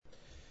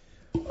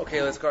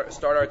Okay, let's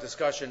start our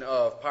discussion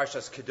of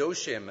Parshas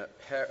Kedoshim,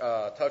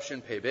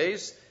 Tavshin Pei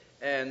Beis,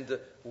 and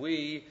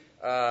we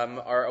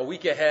are a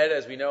week ahead,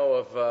 as we know,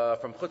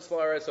 of from Chutz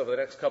La'aretz over the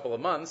next couple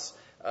of months.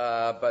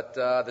 But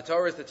the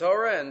Torah is the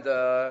Torah, and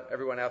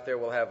everyone out there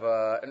will have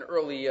an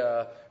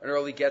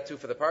early get to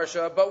for the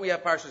Parsha. But we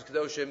have Parshas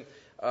Kedoshim,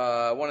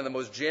 one of the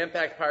most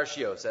jam-packed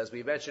parshios, as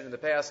we mentioned in the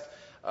past.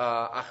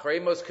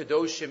 Achremos,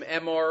 Kedoshim,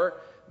 Emor.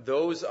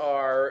 Those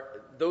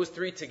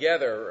three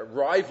together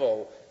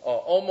rival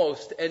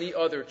almost any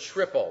other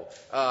triple.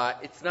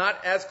 It's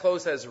not as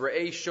close as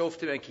Re'ei,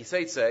 Shoftim, and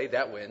Kiseitse.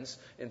 That wins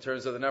in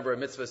terms of the number of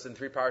mitzvahs in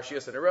three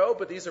parshiyos in a row,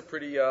 but these are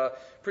pretty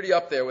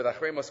up there with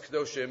Achremos,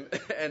 Kedoshim,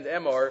 and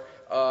Emor.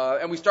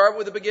 And we start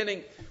with the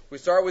beginning. We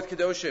start with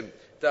Kedoshim.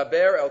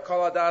 Daber el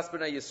kol hadas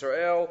b'nei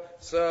Yisrael.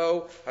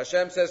 So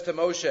Hashem says to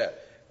Moshe,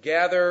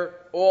 gather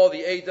all the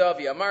Eidav,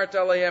 Yamarta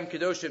Alehem,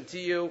 Kedoshim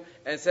Tiyu,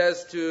 and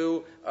says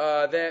to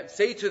them,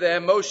 say to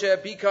them,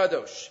 Moshe, be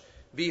Kadosh,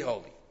 be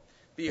holy.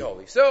 Be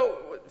holy.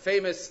 So,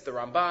 famous, the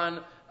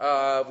Ramban,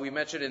 we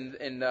mentioned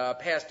in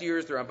past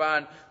years, the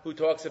Ramban, who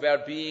talks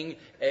about being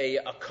a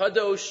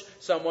Kadosh,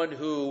 someone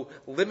who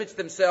limits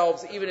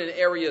themselves even in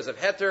areas of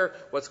Heter,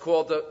 what's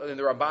called in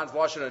the Ramban's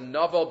Lashon a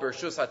novel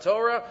Bershus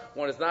HaTorah.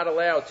 One is not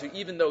allowed to,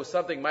 even though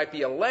something might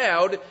be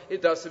allowed,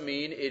 it doesn't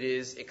mean it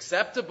is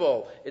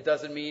acceptable. It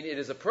doesn't mean it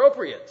is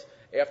appropriate.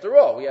 After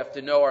all, we have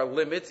to know our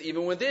limits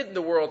even within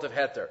the world of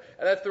Heter.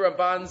 And that's the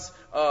Ramban's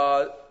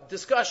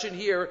discussion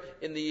here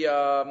in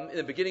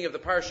the beginning of the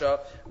Parsha,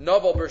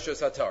 Novel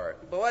Bershus HaTorah.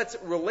 But let's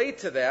relate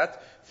to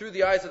that through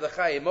the eyes of the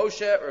Chayei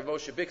Moshe, or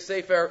Moshe Big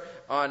Sefer,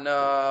 on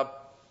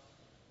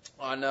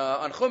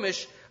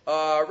Chumash,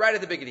 right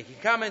at the beginning. He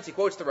comments, he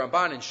quotes the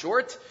Ramban in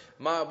short.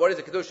 What is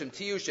a Kedoshim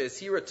Tiyu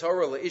she'esira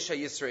Torah le'isha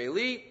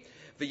Yisraeli?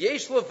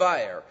 V'yesh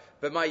levayer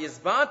b'ma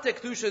yizbante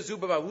kedusha zu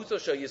b'mahuto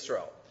shel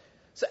Yisrael.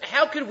 So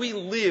how can we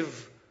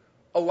live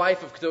a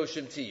life of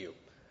Kedoshim Tiyu?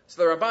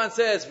 So the Ramban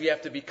says we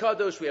have to be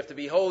Kadosh, we have to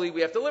be holy,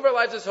 we have to live our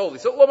lives as holy.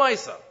 So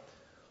Lamaisa,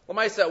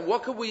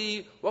 what could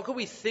we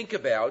think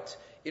about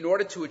in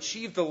order to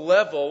achieve the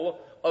level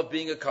of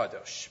being a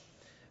Kadosh?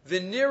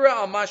 V'nira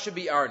al masha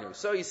bi'arnu.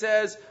 So he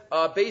says,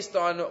 based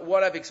on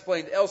what I've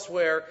explained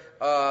elsewhere,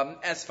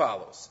 as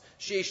follows.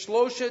 She'esh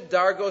shlosha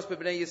dargos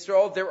b'bnei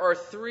Yisrael. There are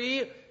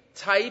three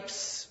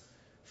types,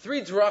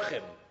 three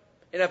drachim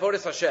in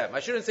Avodas Hashem. I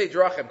shouldn't say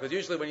drachim, because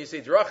usually when you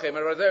say drachim,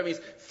 it means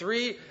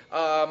three,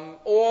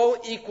 all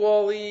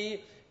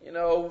equally,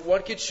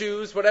 one could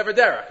choose whatever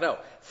derech. No,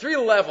 three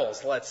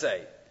levels, let's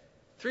say.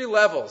 Three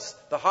levels.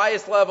 The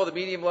highest level, the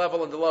medium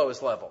level, and the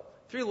lowest level.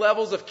 Three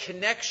levels of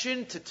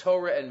connection to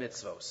Torah and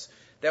mitzvos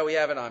that we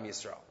have in Am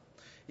Yisrael.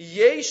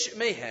 Yesh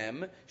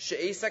mehem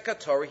she'esak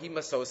HaTorah hi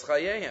masos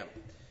chayehem.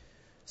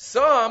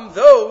 Some,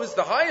 those,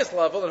 the highest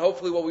level, and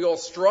hopefully what we all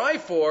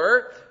strive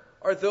for,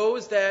 are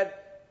those that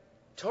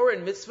Torah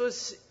and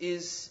mitzvahs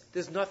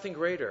there's nothing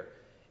greater.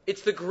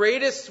 It's the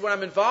greatest when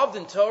I'm involved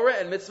in Torah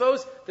and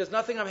mitzvahs. There's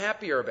nothing I'm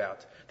happier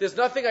about. There's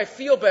nothing I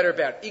feel better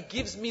about. It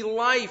gives me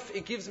life.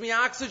 It gives me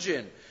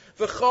oxygen.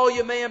 And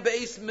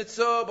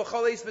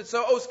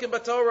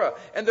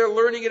they're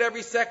learning it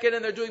every second,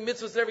 and they're doing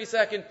mitzvahs every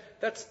second.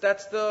 That's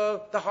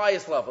the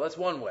highest level. That's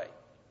one way.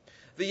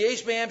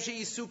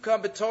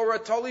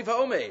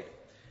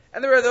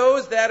 And there are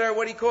those that are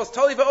what he calls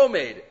tali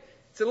va'omed.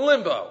 It's in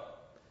limbo.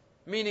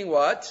 Meaning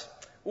what?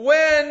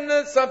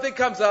 When something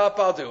comes up,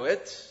 I'll do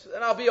it,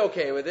 and I'll be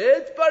okay with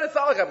it, but it's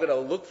not like I'm going to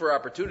look for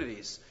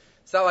opportunities.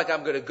 It's not like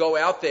I'm going to go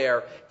out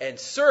there and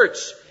search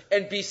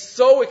and be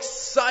so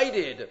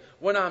excited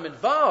when I'm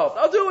involved.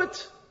 I'll do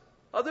it.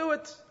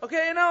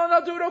 Okay, and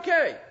I'll do it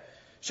okay.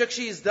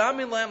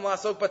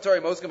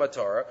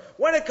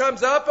 When it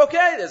comes up,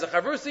 okay, there's a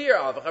chavrusa here,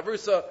 I'll have a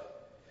chavrusa.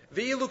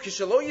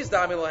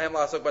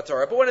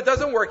 But when it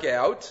doesn't work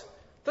out,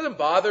 it doesn't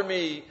bother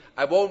me.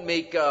 I won't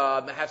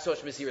have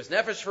such mesiras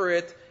nefesh for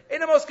it.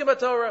 Ain't a moskim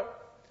b'Torah.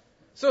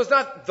 So it's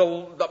not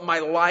my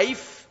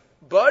life,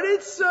 but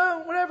it's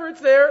whatever. It's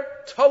there.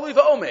 Tali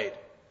va'omed.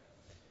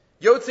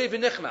 Yotzei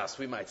v'nichnas,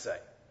 we might say.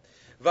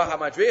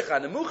 V'hamadrecha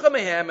nemucha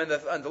mehem, and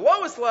the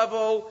lowest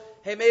level,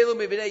 hem elu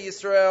mebnei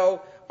Yisrael,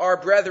 our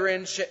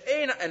brethren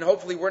she'ein, and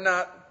hopefully we're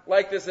not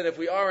like this. And if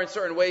we are in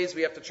certain ways,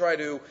 we have to try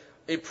to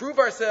improve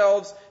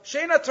ourselves.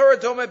 She'eina Torah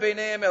doma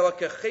beineim ela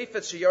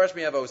kechefetz sheyarash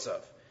mi'avosav.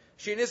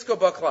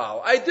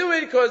 I do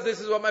it because this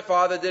is what my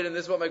father did and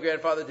this is what my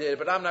grandfather did,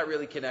 but I'm not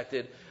really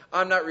connected.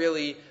 I'm not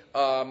really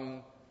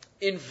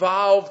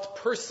involved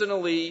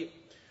personally,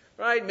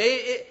 right?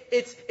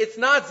 It's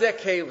not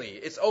Zekeli.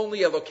 It's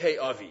only Elokei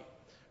Avi,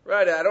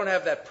 right? I don't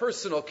have that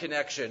personal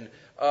connection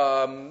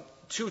to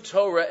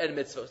Torah and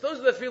mitzvahs. Those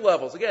are the three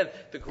levels. Again,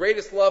 the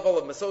greatest level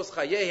of Masos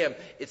Chayehem,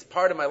 it's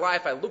part of my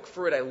life. I look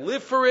for it. I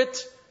live for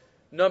it.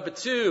 Number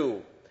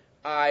two,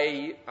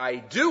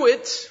 I do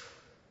it,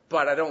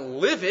 but I don't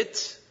live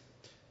it.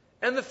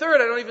 And the third,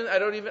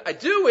 I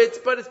do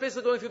it, but it's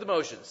basically going through the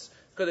motions.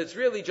 Because it's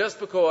really just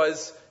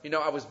because,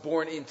 I was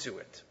born into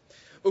it.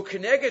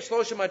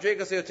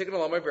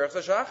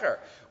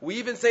 We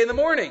even say in the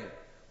morning,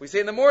 We say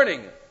in the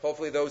morning,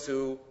 hopefully those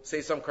who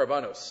say some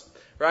karbanos.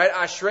 Right?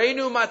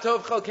 Ashreinu matov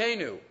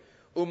chalkeinu,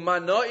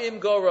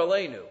 umanoim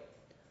goraleinu,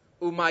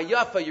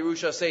 umayafa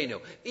yerushaseinu.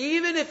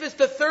 Even if it's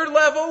the third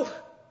level,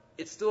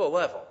 it's still a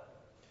level.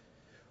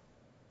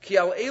 Ki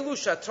al elu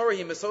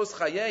shatorah misos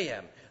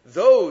chayeihem.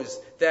 Those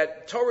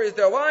that Torah is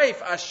their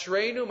life,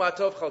 ashreinu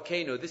matov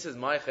chalkeinu. This is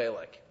my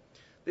chelek.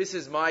 This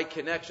is my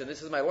connection.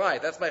 This is my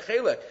life. That's my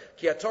chelek.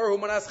 Ki haTorah hu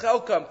manas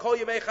chelkam kol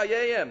yemei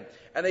chayeihem.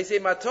 And they say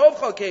matov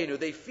chalkeinu.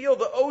 They feel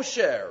the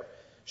osher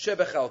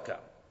shebechelkam.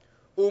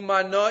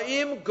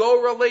 Umanaim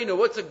goraleinu.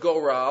 What's a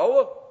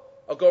goral?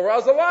 A goral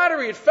is a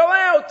lottery. It fell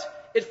out.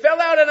 It fell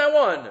out and I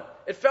won.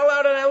 It fell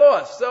out and I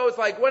lost. So it's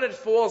like when it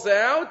falls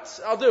out,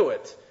 I'll do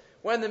it.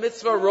 When the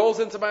mitzvah rolls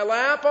into my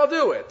lap, I'll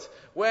do it.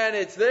 When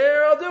it's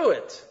there, I'll do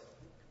it.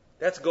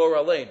 That's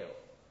goraleinu.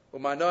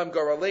 Umanoim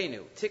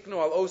goraleinu. Tiknu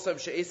al osam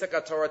she'esak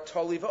atorah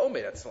toli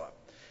va'omed atzlam.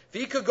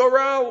 Vika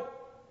goral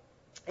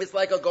is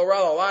like a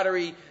goral, a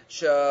lottery.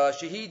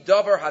 Shehi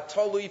davar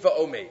hatoli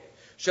va'omed.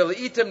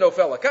 Sheli'itim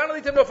nofel akan,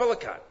 eli'itim nofel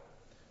akan.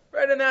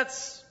 Right, and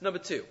that's number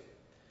 2.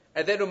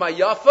 And then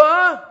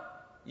umayafa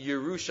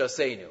Yerusha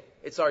seinu.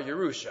 It's our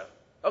Yerusha.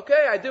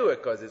 Okay, I do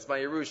it because it's my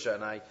Yerusha,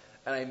 and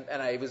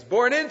I was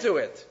born into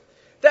it.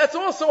 That's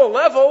also a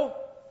level.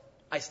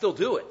 I still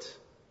do it,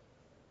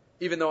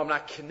 even though I'm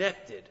not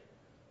connected,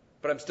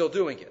 but I'm still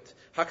doing it.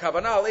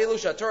 Hakavana leilu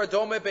shatorah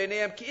dome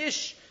beineim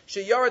kiish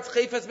sheyaretz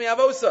chayfas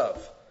me'avosav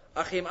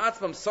achim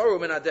atzmam saru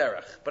min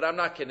haderech. But I'm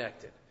not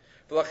connected.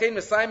 V'lachein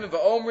mesayim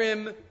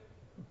va'omrim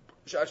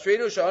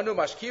sh'ashreinu sha'anu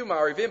mashkiu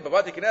ma'arivim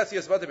b'vati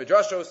kinesias b'vati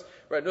midrashos.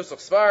 Right, nusach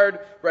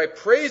svard. Right,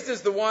 praised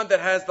is the one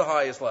that has the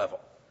highest level.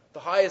 The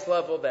highest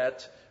level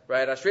that,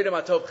 right, ashreinu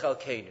matov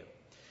chalkeinu.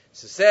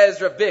 So says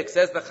Rav Bik,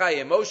 says the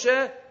Chayim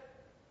Moshe,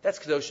 that's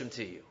Kedoshim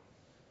to you.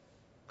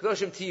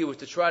 Kedoshim to you is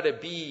to try to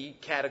be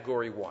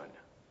category 1.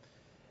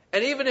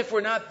 And even if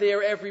we're not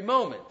there every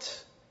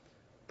moment,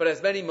 but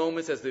as many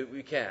moments as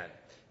we can.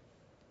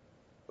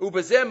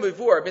 Ubazem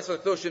mivur mitzvah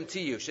Kedoshim to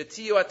you.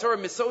 Shetiyu atorah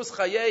misos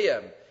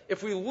chayeyem.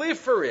 If we live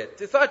for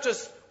it, it's not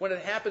just when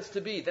it happens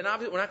to be. Then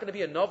obviously we're not going to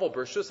be a novel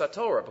Bershus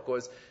HaTorah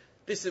because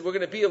we're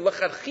going to be a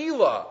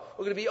lechadchila.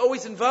 We're going to be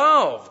always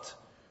involved.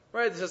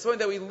 Right? This is something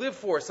that we live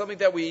for, something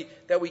that we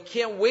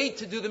can't wait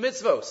to do the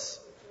mitzvos.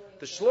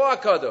 The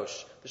Shloah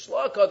Kadosh. The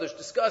Shloah Kadosh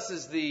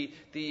discusses the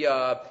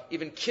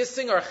even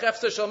kissing our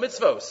chefsa shel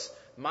mitzvos,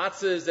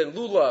 matzahs and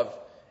lulav,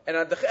 and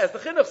as the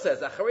Chinuch says,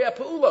 acharei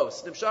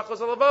peulos nimshachos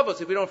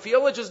alavavos. If we don't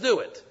feel it, just do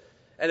it,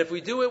 and if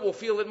we do it, we'll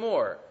feel it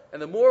more,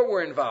 and the more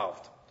we're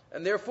involved,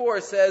 and therefore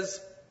it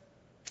says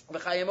the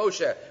Chayim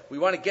Moshe, we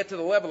want to get to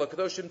the level of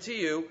Kedoshim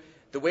Tiyu.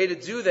 The way to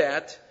do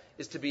that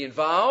is to be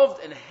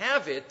involved and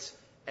have it,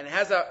 and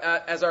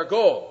as our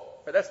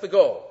goal. Right? That's the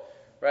goal.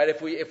 Right?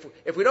 If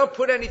we don't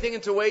put anything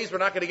into ways, we're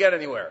not going to get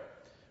anywhere.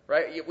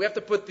 Right? We have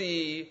to put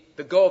the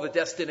goal, the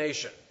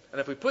destination. And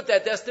if we put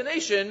that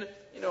destination,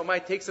 it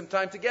might take some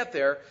time to get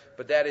there,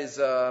 but that is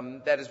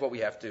what we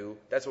have to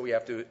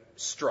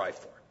strive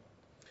for.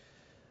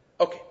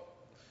 Okay.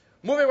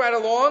 Moving right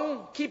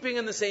along, keeping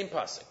in the same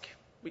pasuk.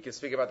 We can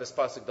speak about this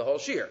pasuk the whole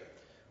shir.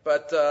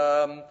 But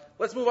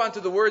let's move on to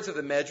the words of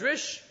the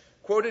Medrash,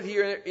 quoted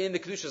here in the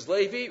Kedushas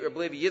Levi, Reb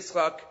Levi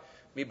Yitzchak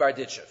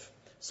Mibarditchev.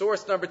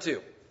 Source number 2.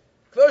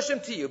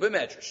 Kedoshim Tiyu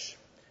b'Medrash.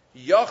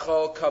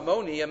 Yachol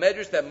Kamoni, a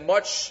Medrash that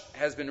much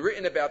has been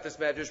written about this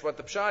Medrash. What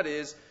the pshat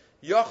is,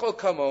 Yachol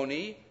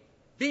Kamoni,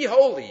 be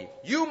holy.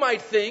 You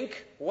might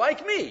think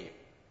like me.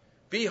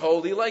 Be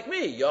holy like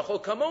me.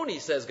 Yachol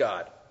Kamoni, says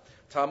God.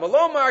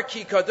 Tamalomar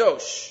ki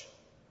kadosh,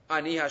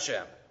 ani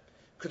Hashem.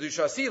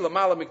 Kedushasi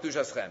lamala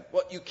mikdushaschem.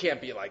 Well, you can't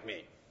be like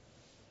me.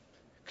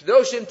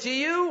 Kedoshim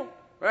Tiyu,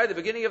 right, the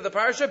beginning of the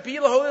parsha, be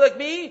holy like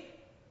me,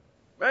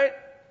 right?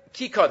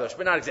 Ki kadosh,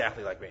 but not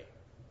exactly like me.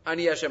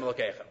 Ani Hashem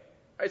Elokeichem.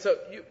 Right, so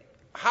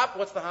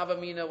what's the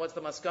Havamina? What's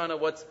the Maskana?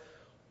 What's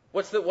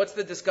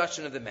the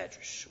discussion of the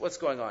Medrash? What's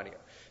going on here?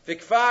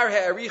 Vikfar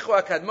ha'arichu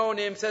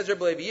akadmonim, says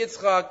Reb Levi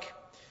Yitzchak,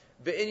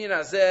 be'inyan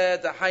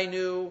hazeh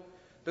dahainu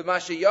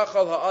b'mashe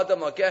yachal ha'adam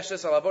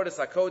lageshes al avodas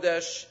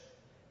hakodesh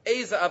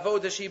eza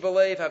avoda shi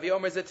b'leiv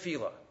havyomer zeh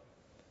tefillah.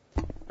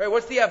 Right,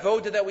 what's the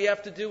avoda that we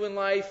have to do in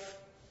life?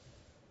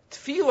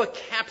 Tefillah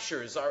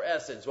captures our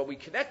essence, when we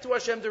connect to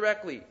Hashem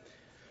directly.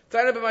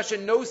 When we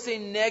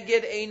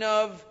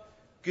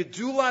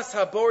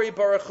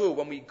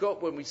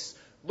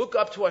look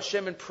up to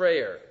Hashem in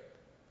prayer,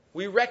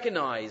 we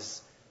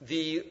recognize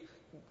the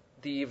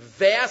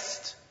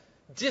vast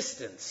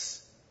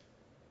distance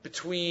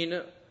between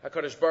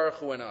HaKadosh Baruch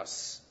Hu and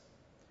us.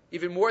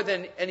 Even more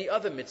than any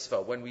other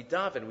mitzvah, when we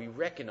daven, we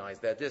recognize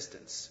that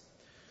distance.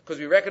 Because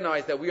we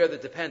recognize that we are the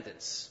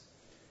dependents.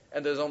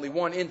 And there's only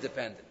one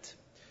independent.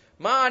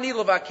 Ma'ani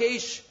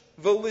levakesh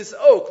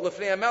v'lizok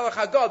lefnei melech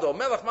hagadol,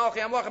 melech malchei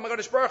amlach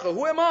HaKadosh Baruch Hu.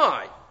 Who am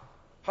I?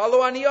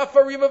 Halo ani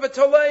afarim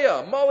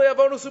v'toleya, malei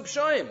avonus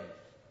upshaim.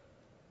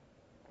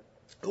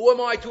 Who am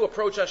I to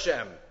approach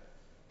Hashem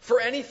for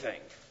anything?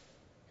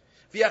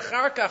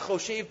 V'achar kach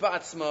choshev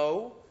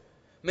ba'atzmo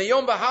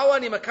Meyom b'hala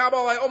ani makabel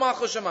alai o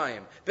malchus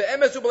shamayim.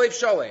 Be'emes u'b'leiv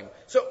shalem.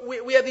 So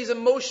we have these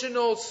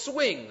emotional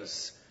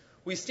swings.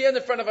 We stand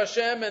in front of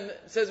Hashem and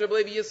says Rabbi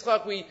Levi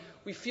Yitzchak,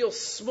 we feel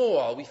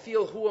small. We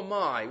feel, who am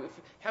I?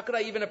 How could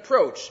I even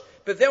approach?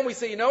 But then we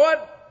say, you know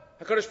what?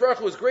 HaKadosh Baruch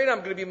Hu is great.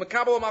 I'm going to be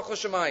makabel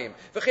malchus shamayim.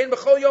 V'chein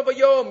b'chol yom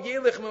v'yom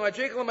yelich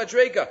m'madrega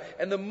l'madrega.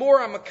 And the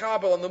more I'm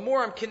makabel, and the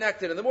more I'm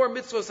connected, and the more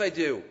mitzvahs I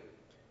do,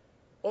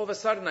 all of a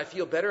sudden I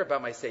feel better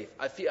about myself.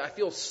 I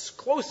feel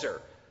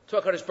closer to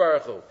HaKadosh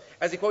Baruch Hu.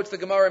 As he quotes the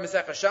Gemara in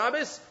Masechah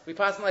Shabbos, we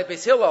pass on like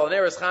Beis Hillel and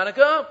Eres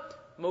Chanukah,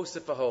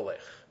 Mosef v'holech.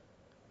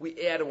 We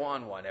add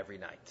on one every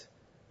night.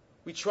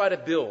 We try to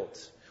build.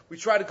 We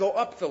try to go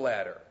up the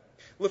ladder.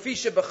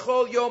 Lefisha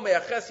b'chol yom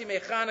me'aches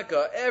yimei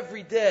Chanukah,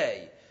 every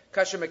day.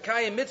 Kasher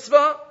mekayim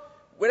mitzvah,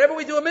 whenever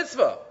we do a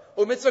mitzvah,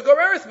 or mitzvah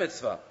gorereth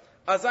mitzvah,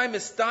 azay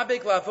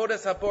mistabek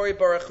la'avodas habori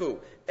baruch hu.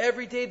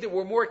 Every day that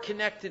we're more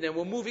connected and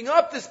we're moving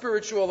up the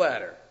spiritual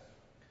ladder.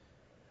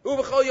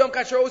 Uv'chol yom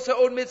kasher osa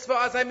od mitzvah,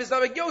 azay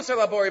mistabek yoser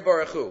la'bori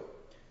baruch hu.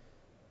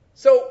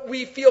 So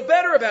we feel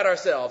better about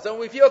ourselves, and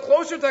we feel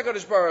closer to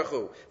HaKadosh Baruch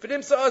Hu.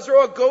 V'nim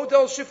sa'azroa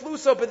godel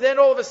shifluso, but then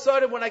all of a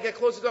sudden, when I get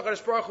closer to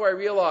HaKadosh Baruch Hu, I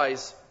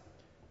realize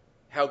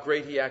how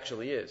great He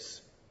actually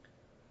is.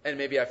 And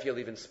maybe I feel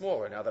even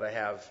smaller now that I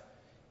have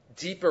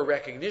deeper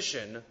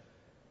recognition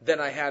than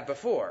I had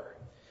before.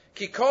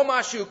 Ki kol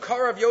mashu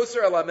karav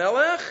yoser el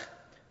hamelech,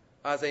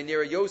 azay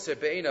nira yoser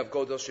be'einav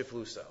godel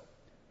shifluso.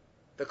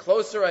 The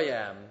closer I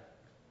am,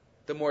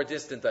 the more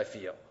distant I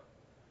feel.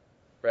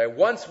 Right?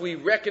 Once we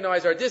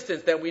recognize our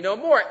distance, then we know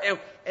more.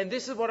 And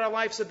this is what our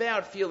life's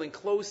about, feeling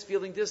close,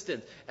 feeling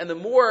distant. And the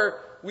more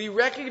we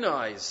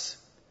recognize,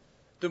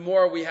 the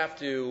more we have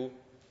to,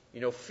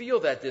 feel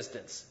that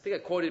distance. I think I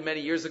quoted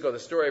many years ago the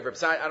story of Rav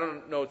Sadia. I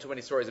don't know too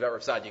many stories about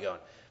Rav Sadia Gaon,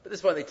 but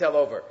this one they tell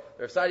over.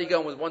 Rav Sadia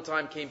Gaon was one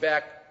time came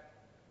back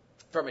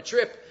from a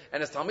trip,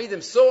 and his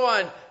Talmidim saw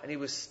and he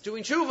was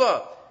doing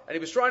tshuva. And he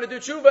was trying to do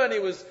tshuva, and he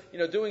was,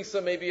 doing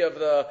some maybe of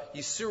the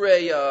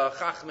Yisurei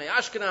Chachmei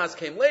Ashkenaz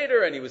came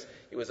later, and he was,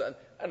 I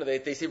don't know,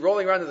 they say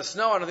rolling around in the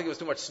snow. I don't think it was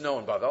too much snow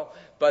in Bavel,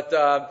 but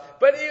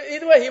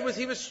either way,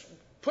 he was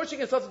pushing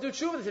himself to do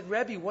tshuva. They said,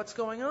 Rebbe, what's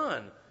going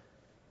on?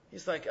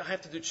 He's like, I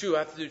have to do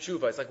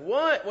tshuva. It's like,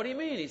 what? What do you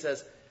mean? He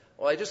says,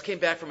 well, I just came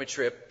back from a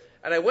trip,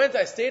 and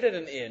I stayed at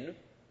an inn,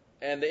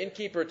 and the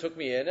innkeeper took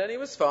me in, and he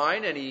was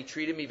fine, and he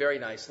treated me very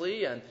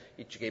nicely, and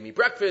he gave me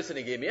breakfast, and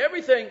he gave me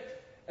everything,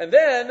 and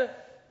then,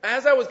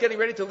 as I was getting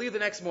ready to leave the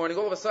next morning,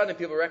 all of a sudden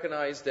people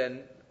recognized,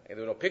 and there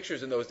were no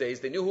pictures in those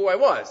days, they knew who I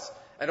was.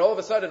 And all of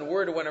a sudden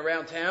word went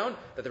around town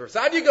that the Rav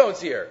Sadia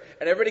Gaon's here.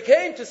 And everybody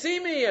came to see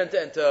me and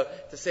to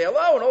say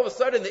hello. And all of a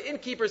sudden the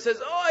innkeeper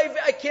says,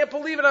 I can't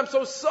believe it, I'm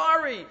so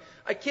sorry.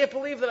 I can't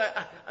believe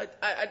that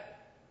I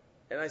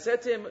And I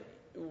said to him,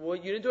 well,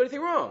 you didn't do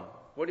anything wrong.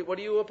 What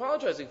are you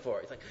apologizing for?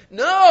 He's like,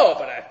 no,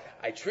 but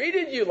I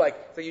treated you like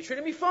you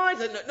treated me fine. I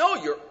said, no,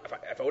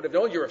 if I would have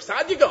known you're Rav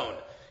Sadia Gaon,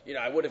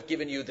 I would have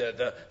given you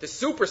the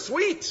super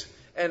sweet,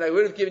 and I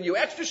would have given you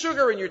extra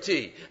sugar in your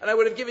tea, and I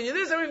would have given you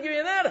this, I would have given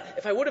you that,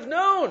 if I would have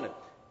known.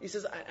 He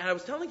says, and I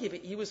was telling you,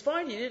 he was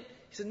fine, he didn't.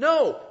 He said,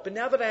 no, but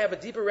now that I have a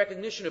deeper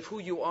recognition of who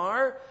you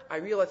are, I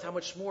realize how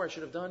much more I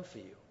should have done for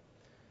you.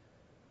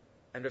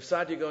 And Rav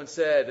Sadia Gaon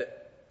said,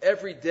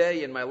 every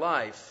day in my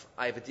life,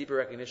 I have a deeper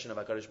recognition of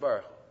HaKadosh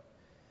Baruch Hu.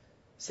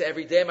 So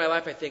every day in my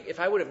life, I think, if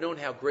I would have known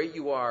how great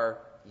you are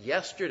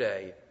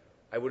yesterday,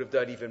 I would have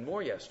done even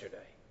more yesterday.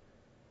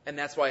 And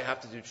that's why I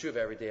have to do tshuva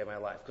every day of my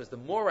life. Because the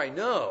more I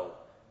know,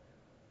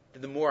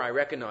 the more I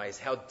recognize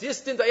how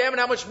distant I am and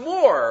how much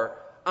more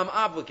I'm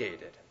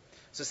obligated.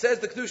 So says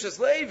the Kedushas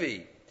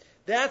Levi,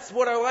 that's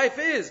what our life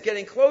is,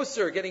 getting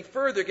closer, getting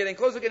further, getting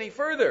closer, getting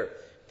further.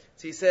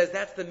 So he says,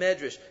 that's the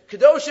medrash.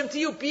 Kedoshim to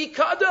you, be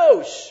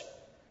kadosh.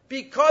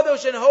 Be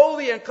kadosh and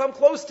holy and come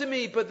close to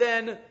me, but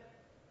then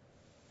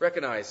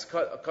recognize,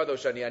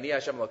 kadosh ani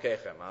Hashem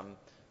Elokechem.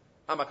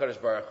 I'm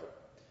HaKadosh Baruch Hu.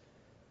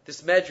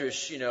 This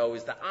medrash,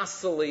 is the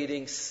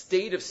oscillating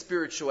state of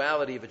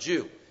spirituality of a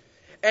Jew.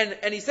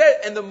 And he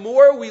said, and the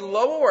more we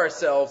lower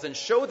ourselves and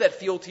show that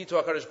fealty to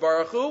HaKadosh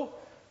Baruch Hu,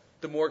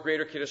 the more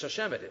greater Kiddush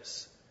Hashem it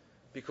is.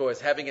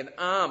 Because having an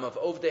Am of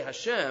Ovdei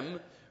Hashem,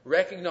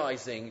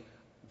 recognizing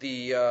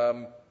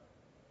the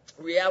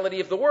reality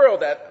of the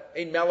world, that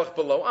ein melech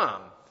below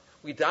Am.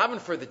 We daven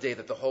for the day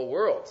that the whole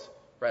world,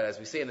 right, as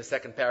we say in the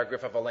second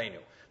paragraph of Aleinu,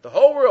 the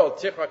whole world,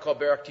 Tichra kol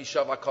berach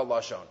tishava kol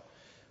lashon.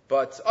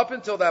 But up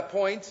until that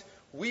point,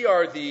 we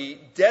are the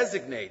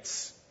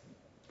designates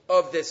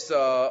of this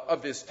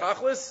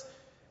tachlis,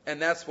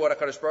 and that's what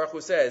HaKadosh Baruch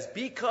Hu says.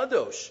 Be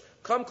kadosh,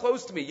 come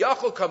close to me.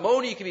 Yachol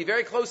kamoni, you can be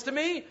very close to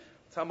me.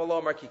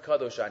 Tamalom marki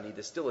kadosh ani.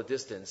 There's still a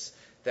distance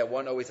that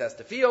one always has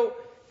to feel,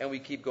 and we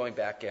keep going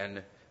back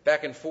and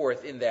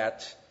forth in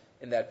that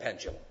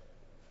pendulum.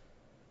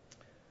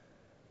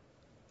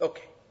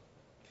 Okay,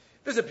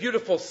 there's a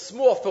beautiful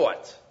small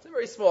thought. It's a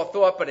very small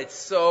thought, but it's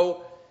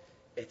so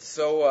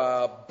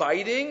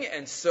biting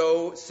and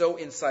so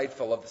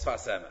insightful of the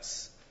Sfas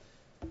Emes.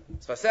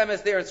 Sfas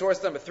Emes there in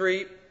source number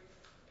 3.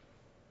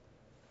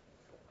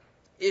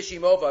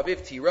 Ishimova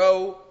aviv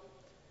tiro.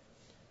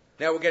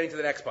 Now we're getting to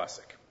the next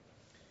pasuk.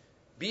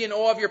 Be in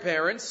awe of your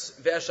parents,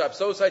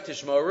 ve'ashabsosai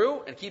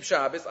tishmoru, and keep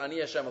Shabbos, ani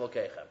Hashem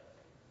Elokeichem.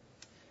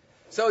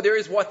 So there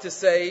is what to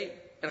say,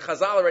 and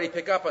Chazal already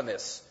pick up on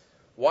this.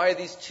 Why are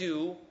these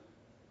two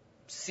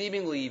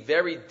seemingly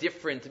very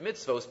different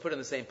mitzvos put in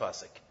the same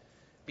pasuk?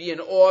 Be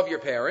in awe of your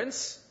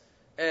parents,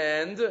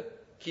 and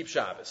keep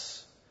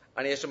Shabbos.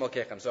 Ani Hashem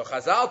Elokeichem. So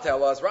Chazal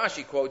tell us,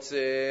 Rashi quotes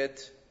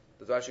it.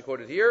 Does Rashi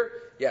quote it here?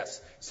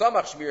 Yes.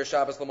 Samach shmir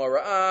Shabbos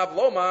l'mora'av,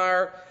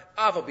 lomar,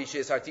 aval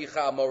b'shes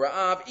harticha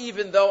mora'av,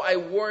 even though I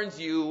warned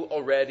you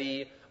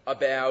already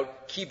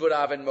about kibud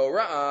av and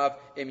mora'av,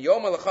 im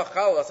yom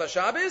alachachal as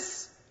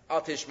HaShabbos,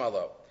 al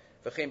tishmalo.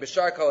 V'chein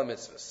b'shar kol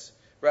mitzvahs.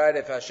 Right?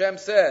 If Hashem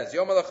says,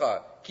 yom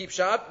alacha, keep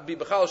Shabbos, be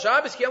b'chal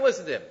Shabbos, can't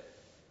listen to him.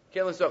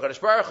 Can't listen to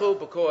HaKadosh Baruch Hu,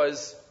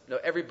 because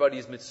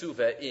everybody's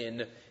mitzvah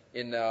in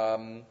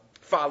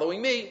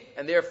following me,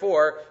 and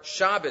therefore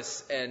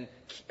Shabbos and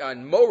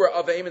Mora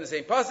of Aim in the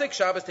same pasuk.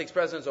 Shabbos takes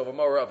precedence over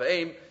Mora of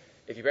Aim.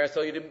 If your parents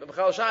tell you to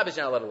B'chal Shabbos,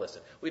 you're not allowed to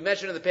listen. We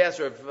mentioned in the past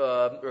Rav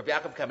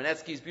Yaakov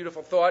Kamenetsky's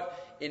beautiful thought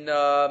in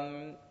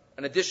an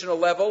additional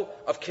level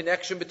of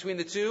connection between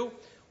the two,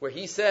 where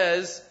he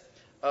says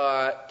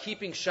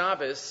keeping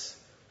Shabbos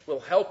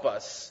will help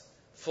us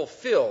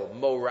fulfill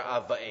Mora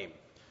of Aim.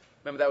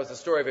 Remember, that was the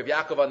story of Rav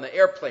Yaakov on the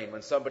airplane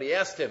when somebody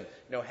asked him,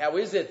 how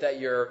is it that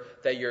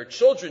your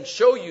children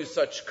show you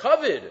such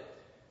kavod?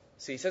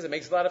 See, he says it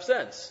makes a lot of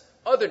sense.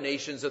 Other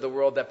nations of the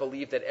world that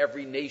believe that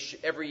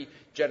every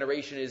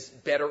generation is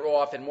better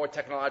off and more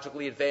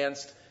technologically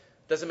advanced,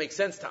 doesn't make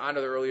sense to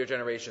honor the earlier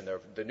generation.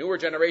 The newer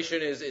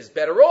generation is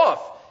better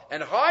off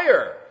and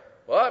higher.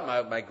 What?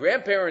 My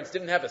grandparents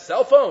didn't have a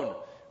cell phone,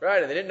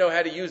 right? And they didn't know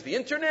how to use the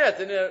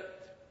internet.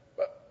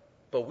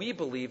 But we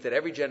believe that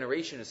every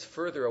generation is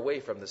further away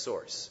from the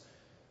source,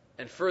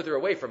 and further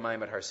away from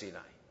Ma'amad Har Sinai,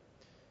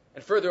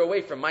 and further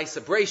away from Maisa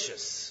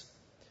Breishis.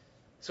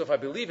 So if I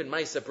believe in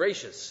Maisa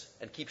Breishis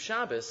and keep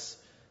Shabbos,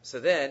 so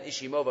then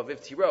Ishimov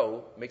Aviv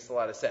Tiro makes a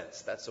lot of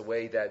sense. That's a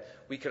way that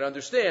we can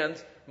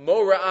understand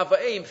Mora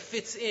Ava'im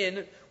fits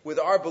in with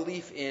our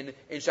belief in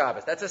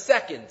Shabbos. That's a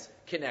second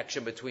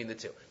connection between the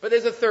two. But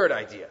there's a third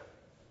idea.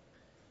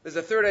 There's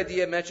a third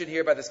idea mentioned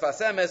here by the Sfas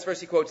Emes.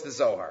 First he quotes the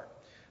Zohar.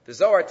 The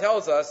Zohar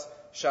tells us,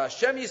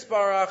 Sha'Hashem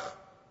Yisparach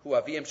Hu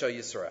Aviyim Shal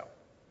Yisrael.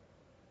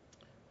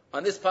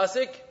 On this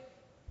pasuk,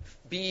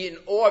 be in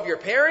awe of your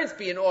parents,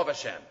 be in awe of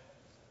Hashem.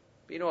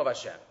 Be in awe of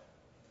Hashem.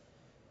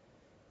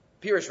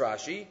 Pirish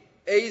Rashi,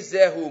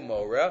 Ezehu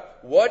Mora.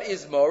 What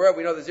is Mora?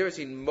 We know there's a difference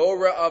between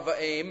Mora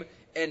Ava'im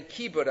and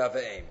Kibud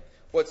Ava'im.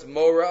 What's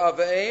Mora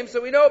Ava'im?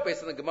 So we know,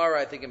 based on the Gemara,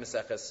 I think in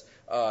Maseches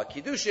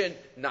Kiddushin,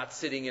 not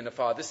sitting in the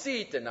father's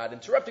seat, and not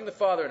interrupting the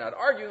father, and not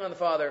arguing on the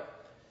father.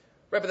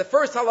 Right, but the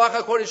first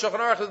halacha quoted in Shulchan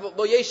Aruch is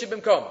Lo Yeshiv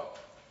Bimkomo.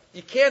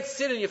 You can't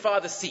sit in your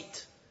father's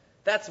seat.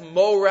 That's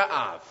Mora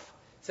Av.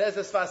 Says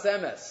the Sfas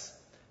Emes,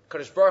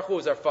 Kadosh Baruch Hu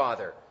is our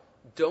father.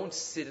 Don't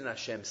sit in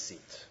Hashem's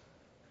seat.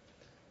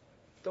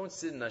 Don't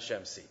sit in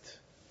Hashem's seat.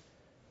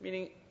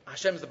 Meaning,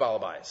 Hashem's the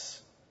Balabais.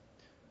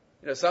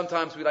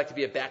 Sometimes we like to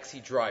be a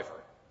backseat driver.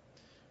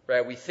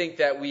 Right? We think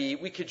that we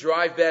could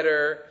drive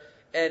better,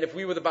 and if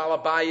we were the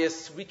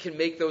Balabais, we can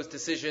make those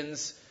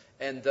decisions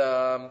and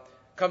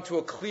come to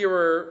a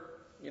clearer,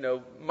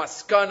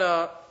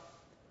 maskana.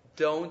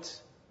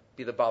 Don't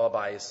be the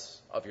Balabais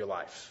of your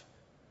life.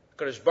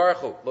 Kadosh Baruch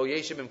Hu, Lo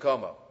Yeshiv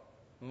Bimkomo.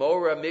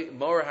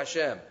 Mora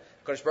Hashem.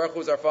 Kadosh Baruch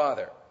Hu is our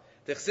Father.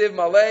 Dechsiv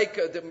Malay,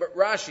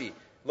 Rashi,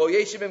 Lo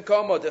Yeshiv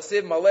Bimkomo,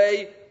 Dechsiv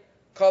Malay,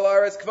 Kol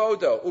Aretz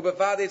Kvodo,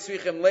 Ubevade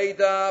Tzrichem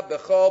Leida,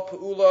 Bechol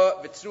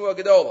Peula, V'Tznua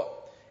Gedola.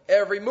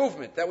 Every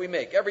movement that we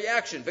make, every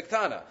action,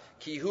 Viktana,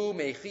 Kihu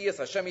Meichias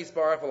Hashem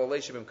Yisparach Lo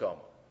Yeshiv Bimkomo.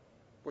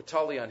 We're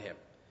totally on Him.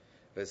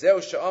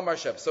 V'zeu she'amar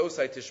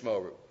shavsosai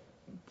tishmoru.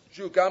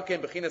 Shu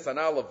gamken b'chinas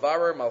anal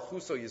levarer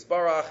malchuso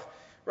Yisparach.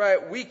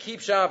 Right, we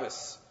keep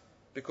Shabbos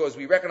because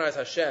we recognize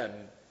Hashem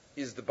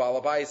is the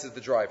Balabais, is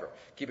the driver.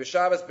 Keep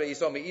Shabbos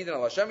be'yisom me'idin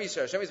al Hashem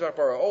Yisparach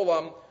bara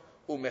olam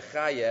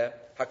u'mechaya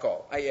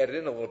hakol. I added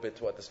in a little bit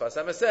to what the Sfas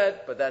Emes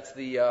said, but that's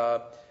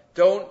the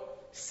don't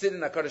sit in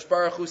HaKadosh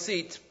Baruch Hu's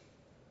seat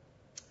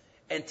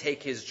and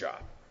take His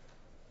job.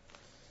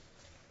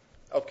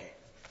 Okay.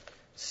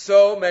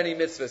 So many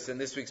mitzvahs in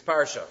this week's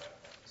parsha.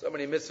 So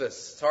many mitzvahs.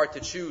 It's hard to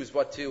choose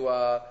what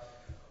to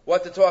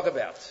talk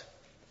about.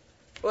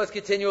 Well, let's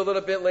continue a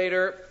little bit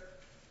later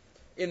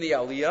in the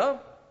Aliyah.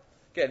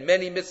 Again,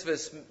 many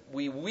mitzvahs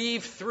we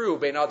weave through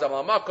Bein Adam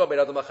L'Mako, Bein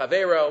Adam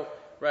L'Chavero.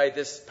 Right,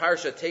 this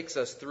parsha takes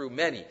us through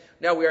many.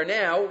 Now we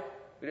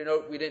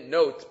didn't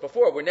note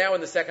before. We're now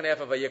in the second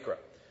half of Vayikra.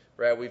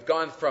 Right, we've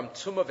gone from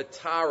Tumah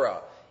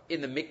V'Tara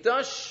in the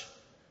Mikdash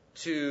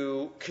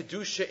to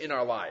Kedusha in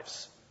our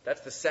lives.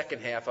 That's the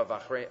second half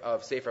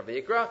of Sefer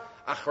Vayikra.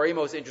 Achrei,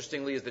 most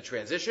interestingly, is the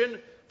transition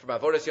from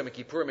Avodas Yom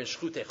Kippurim and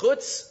Shchutei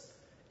Chutz,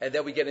 and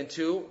then we get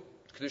into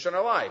Kedusha in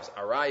our lives,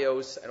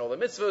 Arayos, and all the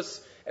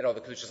mitzvahs, and all the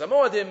Kedushas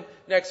HaMoadim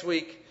next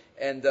week,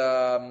 and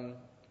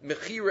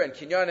Mechira and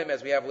Kinyanim,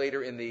 as we have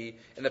later in the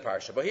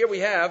parsha. But here we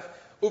have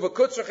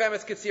Uvakutzrachem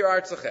es Kitzir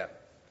Artzachem.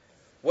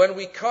 When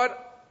we cut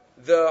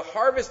the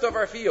harvest of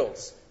our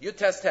fields. Yud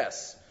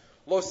tes.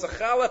 Lo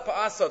sachala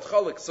pa'asad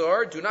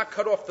chaliksar. Do not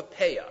cut off the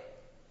peah.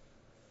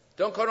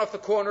 Don't cut off the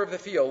corner of the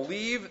field.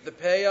 Leave the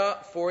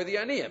peah for the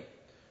aniyim.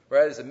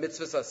 Right? There's a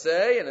mitzvah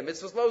saseh and a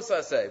mitzvah lo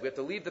saseh. We have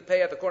to leave the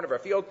peah at the corner of our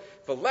field.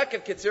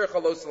 V'leket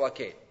kitzircha lo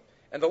salaket.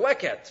 And the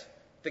leket,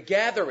 the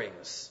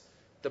gatherings,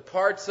 the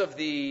parts of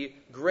the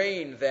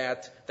grain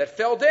that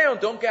fell down,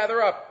 don't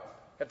gather up.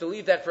 You have to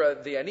leave that for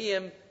the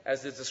aniyim,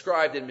 as is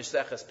described in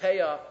Mishteches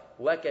Peah,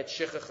 Leket,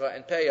 Shichacha,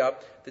 and Peah,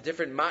 the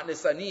different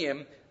matnis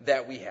aniyim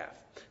that we have.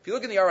 If you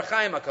look in the Orach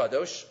Chaim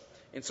HaKadosh,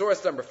 in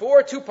source number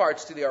 4, 2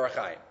 parts to the Orach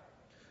Chaim.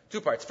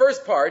 2 parts.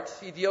 First part,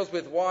 he deals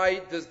with why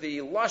does the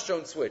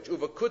lashon switch.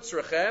 Uvakutz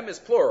rechem is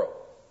plural.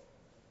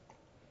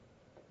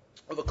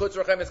 Uvakutz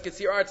rechem is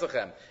kitzir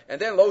artzachem.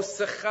 And then lo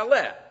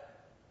sechaleh,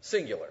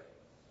 singular.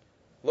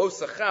 Lo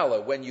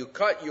sechaleh, when you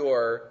cut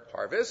your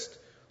harvest,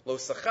 lo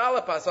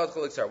sechaleh pasad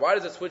choliksar. Why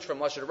does it switch from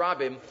lashon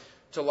rabim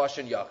to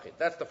lashon yachid?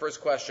 That's the first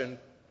question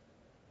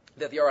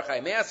that the Orach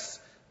Chaim asks.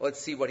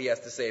 Let's see what he has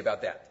to say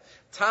about that.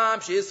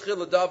 Tam she'ischil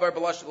l'davar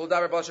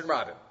b'lashon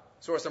rabim.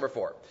 Source number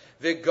 4.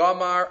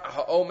 V'gamar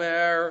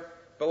ha'omer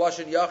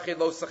b'lashon yachid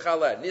lo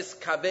sechaleh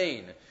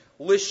niskavein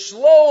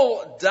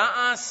lishlol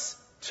da'as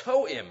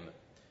to'im.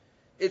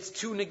 It's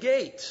to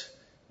negate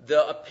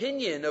the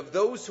opinion of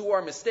those who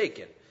are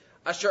mistaken.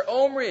 Asher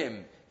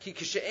omrim ki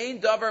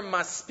kishe'ein davar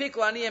maspik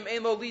laniyim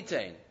ein lo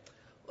litein.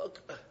 Look,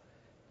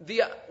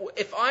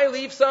 if I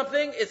leave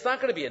something, it's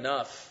not going to be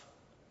enough.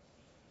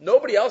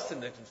 Nobody else in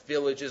the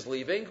village is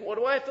leaving. What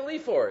do I have to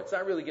leave for? It's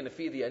not really going to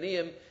feed the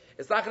aniyim.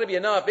 It's not going to be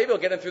enough. Maybe I'll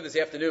get them through this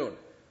afternoon.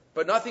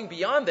 But nothing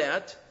beyond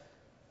that.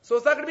 So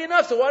it's not going to be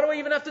enough. So why do I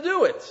even have to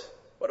do it?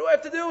 Why do I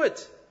have to do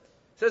it?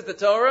 Says the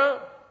Torah,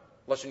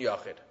 Lashon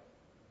Yachid.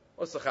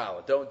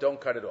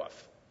 Don't cut it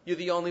off. You're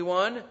the only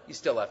one. You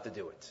still have to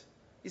do it.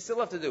 You still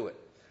have to do it.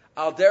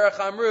 Al derech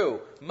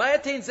amru,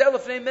 mayatein zel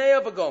lefnei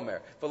meya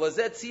v'gomer,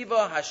 v'lazet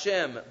tziva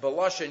Hashem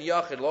b'lashon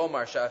Yachid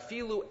lomar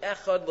sha'afilu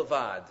echad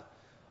levad,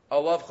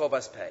 alav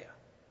chovas peya.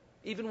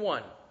 Even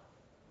one.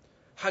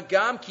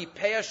 Hagam ki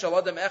peya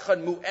shaladam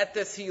echad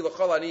mu'etes hi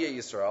l'chol aniyah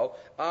Yisrael.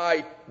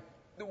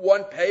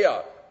 One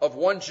peya of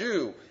one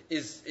Jew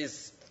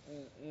is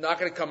not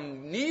going to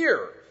come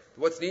near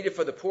what's needed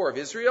for the poor of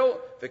Israel.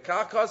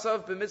 V'kach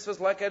kasav b'mitzvahs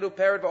lekedu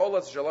pered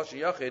v'olas shalosh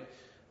yachid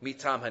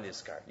mitam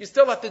haniskar. You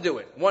still have to do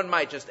it. One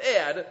might just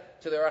add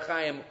to the Orach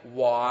Chaim,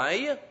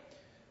 why?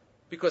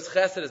 Because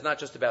chesed is not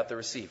just about the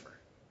receiver.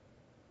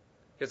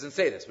 He doesn't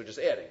say this, we're just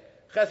adding.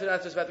 Chesed is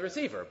not just about the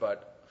receiver,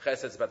 but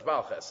chesed is about the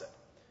Baal chesed.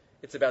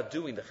 It's about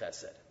doing the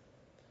chesed.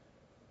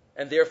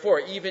 And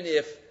therefore, even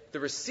if the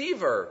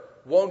receiver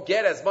won't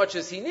get as much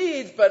as he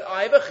needs, but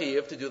I have a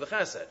chiyuv to do the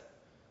chesed.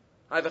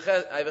 I have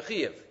a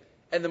chiyuv.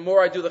 And the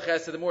more I do the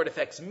chesed, the more it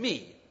affects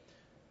me.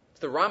 It's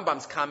the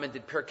Rambam's comment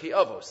in Pirkei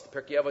Avos.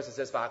 The Pirkei Avos, it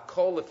says,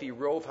 V'hakol lefi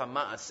rov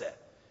ha'ma'aseh.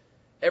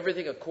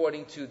 Everything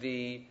according to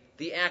the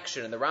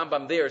action. And the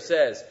Rambam there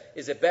says,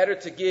 is it better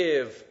to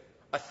give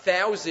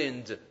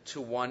 1,000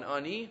 to one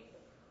ani,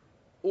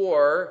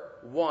 or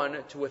 1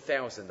 to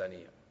 1,000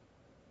 aniyim?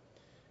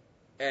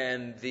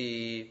 And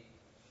the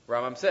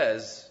Rambam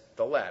says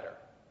the latter,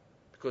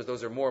 because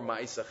those are more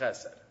ma'isa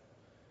chesed.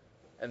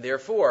 And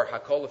therefore,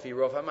 hakol lefi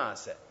rov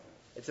ha'ma'aseh.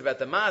 It's about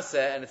the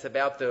ma'aseh and it's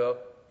about the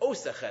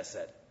osa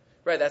chesed.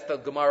 Right, that's the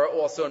Gemara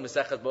also in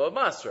Masechet Bava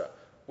Basra,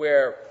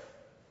 where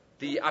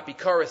the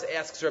Apikoros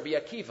asks Rabbi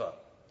Akiva,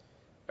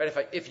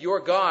 right, if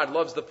your God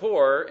loves the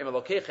poor,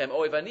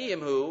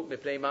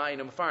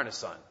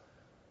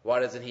 why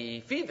doesn't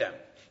he feed them?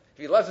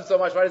 If he loves them so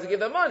much, why does he give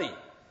them money?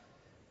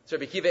 So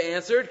Rabbi Akiva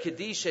answered,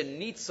 Kedisha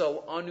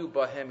nitzal anu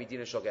bahem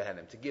midina shel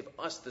Gehenim, to give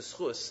us the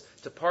schus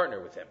to partner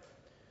with him,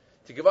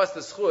 to give us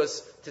the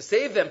schus to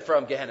save them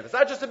from Gehenim. It's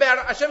not just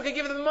about Hashem can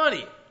give them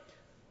money,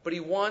 but he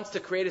wants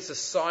to create a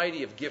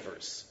society of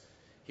givers.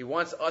 He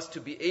wants us to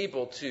be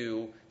able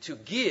to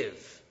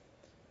give,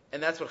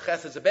 and that's what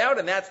Chesed is about,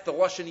 and that's the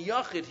Lashon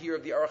Yachid here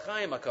of the Orach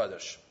Chaim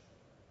HaKadosh,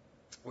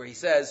 where he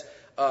says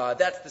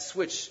that's the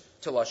switch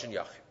to Lashon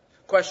Yachid.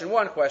 Question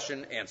 1,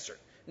 question answered.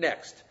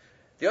 Next.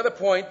 The other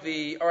point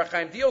the Orach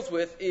Chaim deals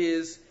with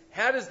is,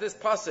 how does this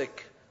pasuk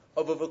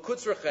of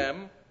V'kutz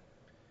rechem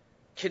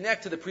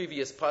connect to the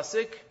previous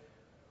pasuk,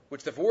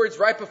 which the words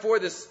right before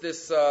this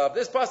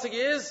pasuk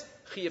is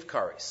Chiyav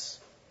Kares.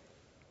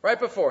 Right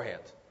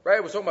beforehand.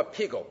 Right? We're talking about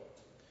Pigel.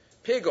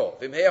 Pigel.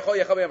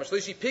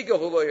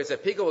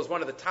 Pigel is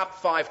one of the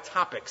top 5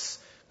 topics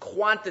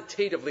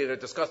quantitatively that are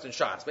discussed in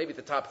Shas. Maybe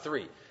the top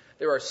 3.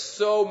 There are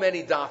so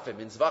many dafim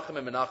in Zvachim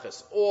and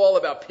Menachos, all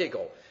about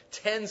Pigel.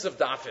 Tens of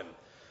dafim.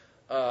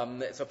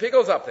 So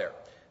Pigel's up there.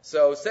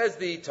 So says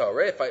the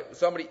Torah, if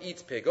somebody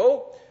eats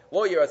Pigel,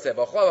 lo yiratzeh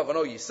v'cholav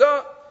v'no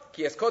yisa,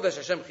 ki es kodesh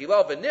Hashem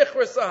chilal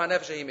v'nichrasa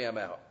hanefesh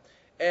himeyameha.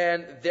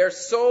 And their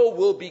soul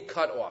will be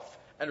cut off.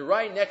 And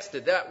right next to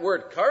that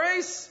word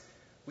kares,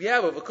 we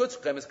have a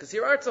v'kutzchem is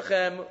kasir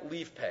artzachem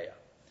leave peya.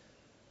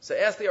 So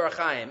ask the Orach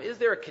Chaim, is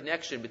there a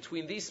connection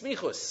between these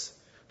smichus,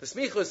 the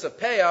smichus of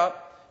peya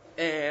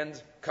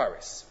and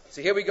kares?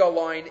 So here we go,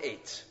 line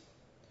 8.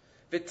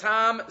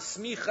 Vitam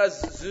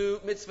smichas zu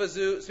mitzvah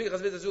zu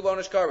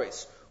lonish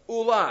kares.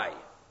 Ulai.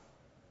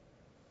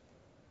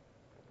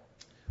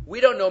 We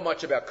don't know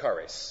much about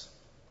kares.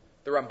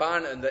 The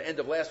Ramban in the end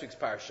of last week's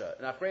parsha,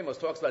 in Achremos,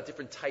 talks about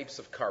different types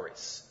of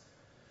kares.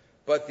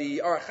 But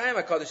the Orach Chaim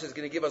HaKadosh is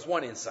going to give us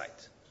one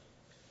insight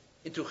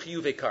into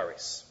chiyuvei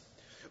kares.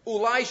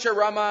 Ulai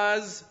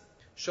sharamaz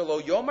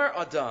shalo yomar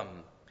adam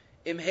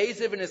im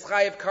hezev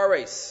v'nischayev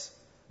kares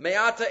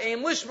me'ata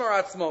aim lishmar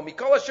atzmo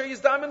mikol asher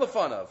yizdam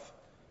lefanav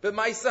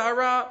b'ma'isa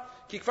hara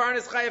kikfar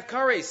nischayev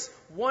kares.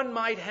 One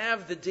might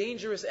have the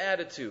dangerous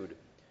attitude.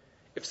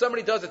 If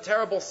somebody does a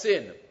terrible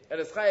sin and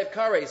is chayev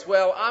kares,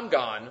 well, I'm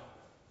gone.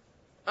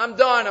 I'm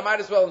done. I might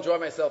as well enjoy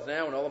myself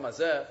now in olam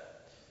hazeh.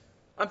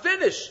 I'm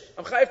finished.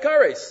 I'm chayev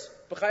kares.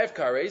 B'chayev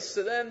kares,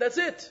 so then that's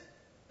it.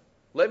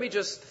 Let me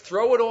just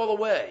throw it all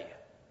away.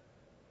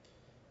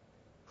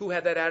 Who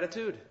had that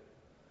attitude?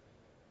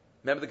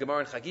 Remember the Gemara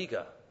in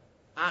Chagiga?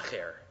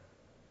 Acher.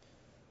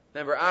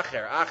 Remember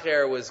Acher?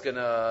 Acher was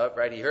gonna,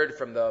 right, he heard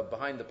from the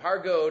behind the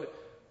pargod,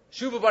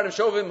 Shuva banim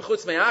shovim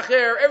chutz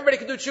me'acher. Everybody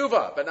can do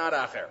tshuva, but not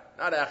Acher.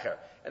 Not Acher.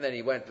 And then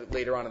he went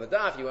later on in the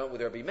daf, he went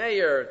with Rabbi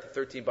Meir,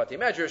 13 Bati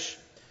Medrash.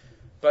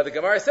 But the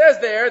Gemara says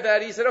there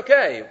that he said,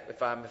 okay,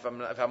 if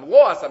I'm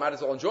lost, I might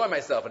as well enjoy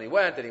myself. And he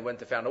went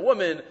to found a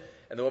woman,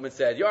 and the woman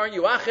said, aren't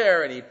you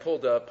Acher? And he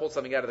pulled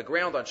something out of the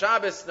ground on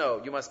Shabbos.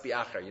 No, you must be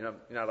Acher. You're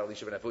not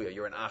Elisha ben Afuya,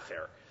 you're an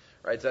Acher.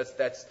 Right? So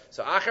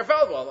so Acher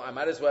felt, well, I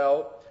might as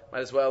well,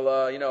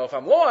 if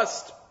I'm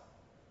lost,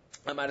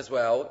 I might as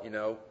well,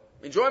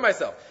 enjoy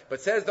myself. But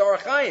says the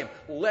Orach Chaim,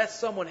 let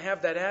someone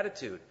have that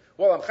attitude.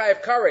 Well, I'm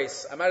chayev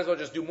kares, I might as well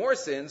just do more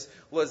sins.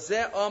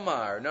 Lazeh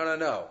Omar.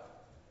 No.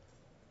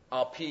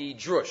 Al pi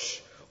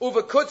drush.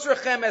 Uva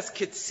kutzrechem es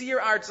kitzir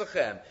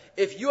artzachem.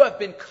 If you have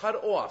been cut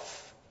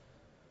off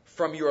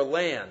from your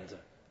land,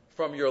 the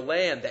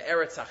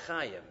Eretz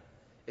HaChayim,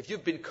 if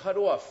you've been cut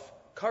off,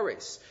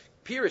 kares,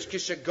 pirish,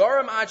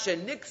 kishagaram ache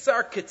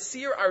niksar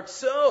kitzir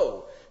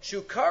artzo,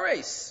 shu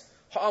kares,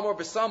 ha'amor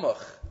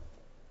besamach.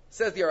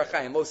 Says the Orach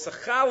Chaim, lo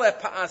sachale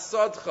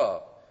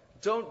pa'asadcha.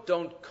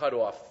 Don't cut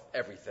off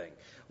everything.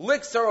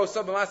 Don't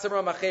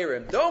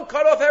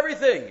cut off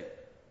everything.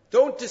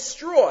 Don't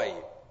destroy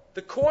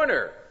the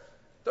corner.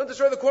 Don't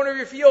destroy the corner of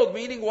your field.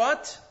 Meaning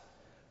what?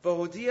 Says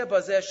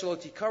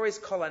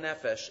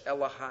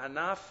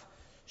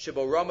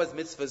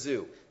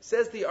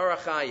the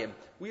Orach Chaim,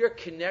 we are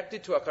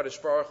connected to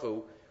HaKadosh Baruch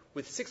Hu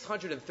with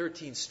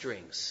 613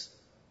 strings.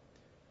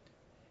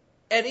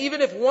 And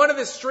even if one of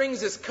the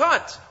strings is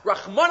cut,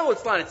 Rahman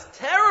al-Islam, it's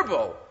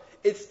terrible.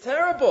 It's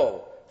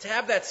terrible to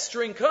have that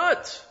string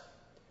cut.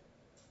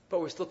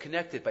 But we're still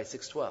connected by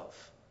 612.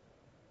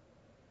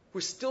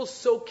 We're still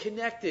so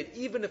connected,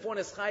 even if one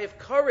is chayev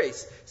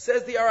kares.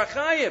 Says the Orach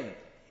Chaim,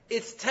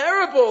 it's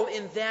terrible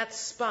in that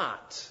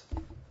spot.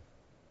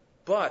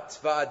 But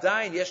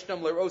va'adayin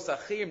yeshnam leros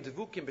achim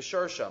devukim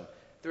b'sharsham.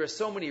 There are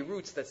so many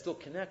roots that still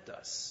connect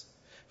us.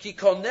 Ki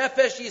kol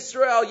nefesh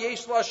Yisrael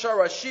yesh la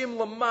sharashim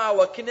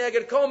lamala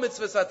kineged kol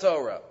mitzvahs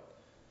haTorah.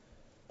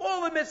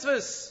 All the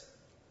mitzvahs.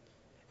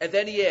 And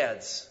then he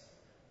adds,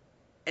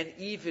 and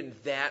even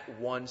that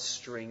one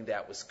string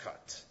that was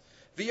cut.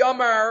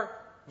 V'yamar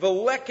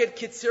v'leket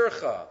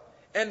kitzircha,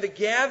 and the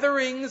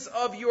gatherings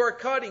of your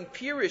cutting,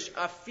 pirish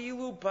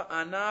afilu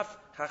ba'anaf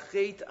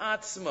hachet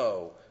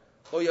atzmo,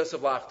 lo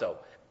yosef lachto.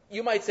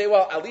 You might say,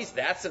 well, at least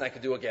that sin I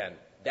could do again.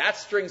 That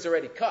string's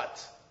already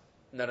cut.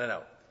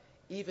 No.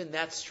 Even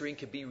that string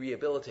can be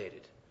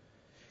rehabilitated.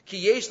 Ki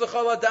yesh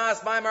l'chol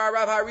adas ma'amar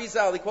Rav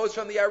Harizal, he quotes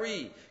from the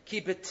Ari,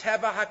 ki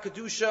beteva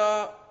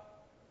hakadusha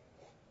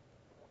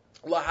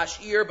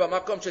lahashir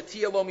b'makom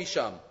shetia lo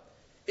misham.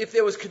 If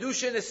there was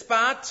kedusha in a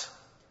spot,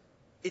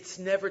 it's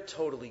never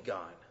totally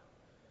gone.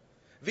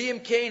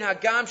 V'im kein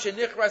hagam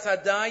shenichras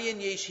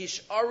hadayin yesh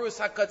hisharus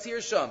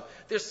hakatzir sham.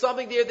 There's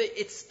something there that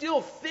it's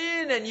still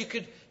thin and you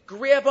could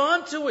grab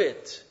onto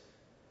it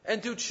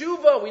and do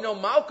tshuva. We know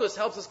Malkus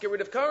helps us get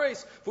rid of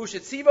kares.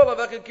 V'ushetziva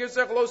laveket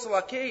kirzech lo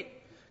salaket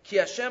ki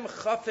Hashem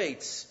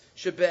chafetz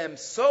shebem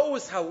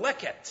so's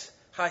haleket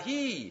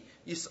hahi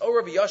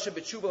yisora v'yashem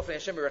b'tshuva l'fnei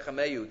Hashem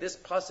v'rechameyu. This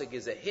pasuk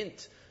is a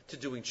hint to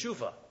doing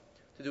tshuva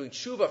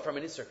from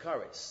an Isser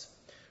kares.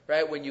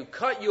 Right? When you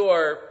cut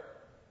your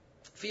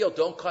field,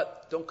 don't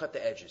cut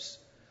the edges.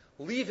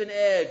 Leave an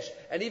edge,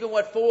 and even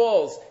what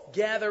falls,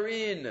 gather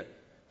in,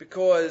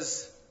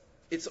 because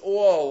it's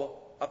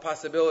all a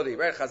possibility.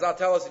 Right? Chazal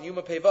tell us in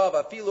Yuma Pevav,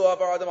 Afilu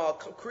Avar Adam Al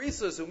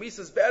Krisus,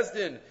 Umisas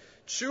Bezdin,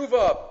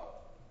 Tshuva,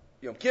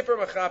 Yom Kippur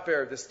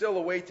Mechaper, there's still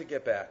a way to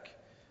get back.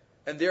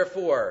 And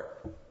therefore,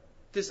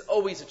 there's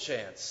always a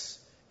chance,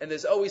 and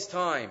there's always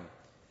time,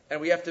 and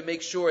we have to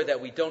make sure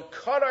that we don't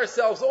cut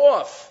ourselves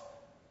off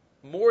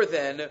more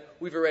than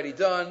we've already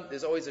done.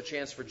 There's always a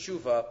chance for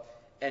tshuva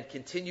and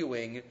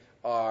continuing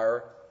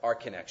our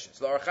connection.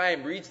 So the Orach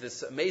Chaim reads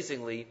this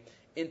amazingly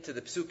into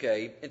the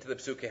Psukei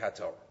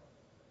HaTorah.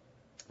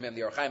 Man,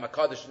 the Orach Chaim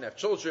HaKadosh didn't have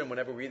children.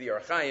 Whenever we read the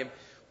Orach Chaim,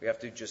 we have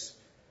to just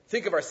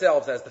think of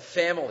ourselves as the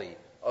family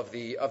of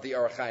the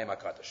Orach Chaim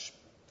HaKadosh.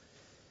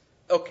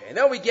 Okay,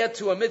 now we get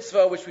to a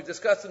mitzvah which we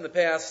discussed in the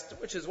past,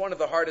 which is one of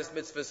the hardest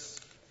mitzvahs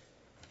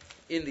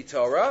in the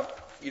Torah.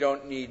 You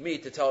don't need me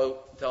to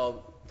tell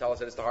us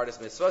that it's the hardest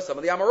mitzvah. Some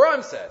of the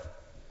Amoraim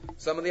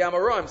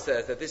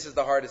says that this is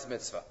the hardest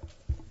mitzvah.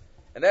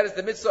 And that is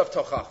the mitzvah of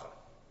tochacha.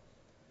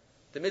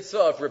 The mitzvah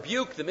of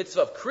rebuke, the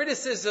mitzvah of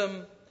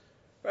criticism.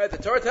 Right? The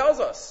Torah tells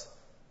us,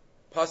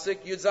 Pasuk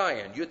Yud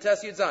Zayin, Yud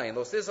Tes Yud Zayin,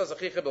 Lo sisas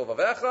achicha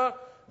bilvavecha,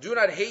 do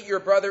not hate your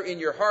brother in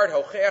your heart,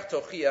 hocheach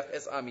tochiach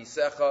es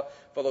amisecha,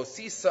 v'lo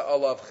sisa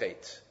alav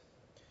chet.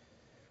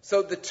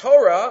 So the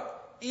Torah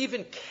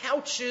even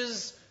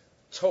couches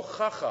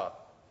tochacha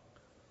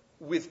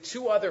with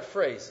two other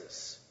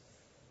phrases,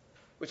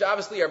 which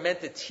obviously are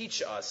meant to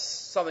teach us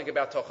something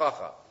about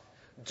tochacha.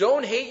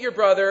 Don't hate your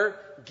brother,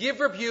 give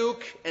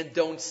rebuke, and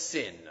don't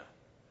sin.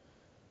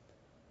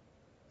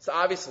 So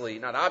obviously,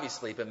 not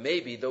obviously, but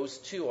maybe those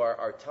two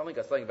are telling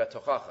us something about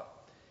tochacha.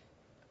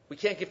 We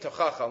can't give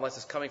tochacha unless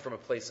it's coming from a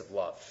place of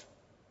love.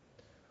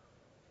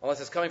 Unless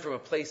it's coming from a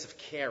place of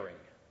caring.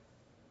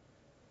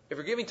 If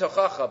we're giving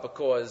tochacha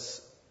because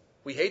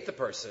we hate the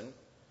person,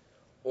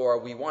 or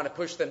we want to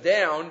push them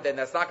down, then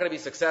that's not going to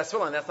be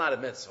successful, and that's not a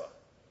mitzvah.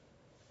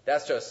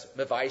 That's just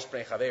mevaish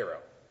bnei chavero.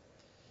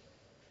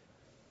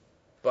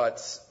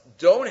 But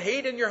don't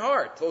hate in your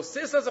heart. Lo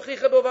sisas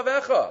achicha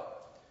bilvavecha.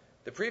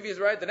 The previous,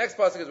 right? The next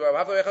pasuk is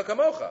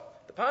kamocha,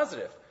 the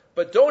positive.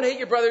 But don't hate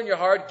your brother in your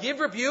heart. Give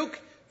rebuke,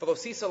 v'lo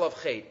sisa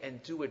alav chet,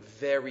 and do it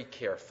very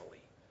carefully,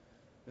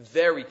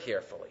 very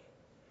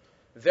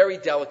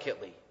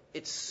delicately.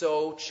 It's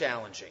so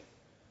challenging.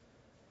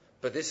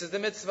 But this is the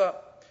mitzvah.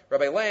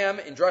 Rabbi Lamb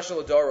in Drasha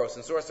L'Doros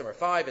in source number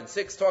 5 and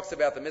 6 talks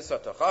about the mitzvah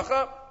of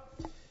tochacha,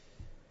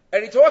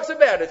 and he talks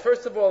about it.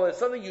 First of all, it's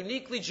something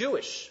uniquely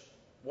Jewish.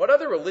 What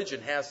other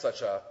religion has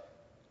such a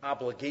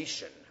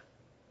obligation?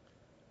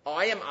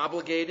 I am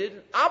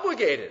obligated.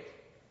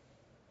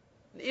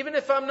 Even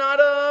if I'm not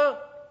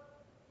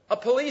a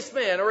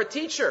policeman or a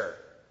teacher.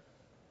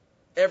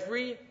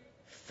 Every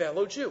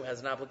fellow Jew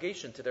has an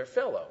obligation to their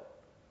fellow.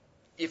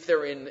 If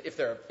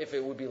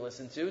it would be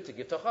listened to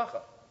give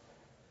tochacha.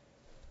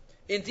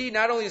 Indeed,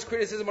 not only is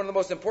criticism one of the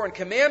most important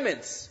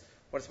commandments,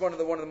 but it's one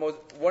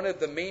of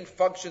the main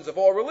functions of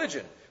all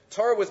religion.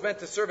 Torah was meant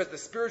to serve as the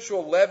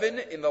spiritual leaven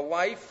in the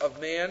life of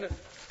man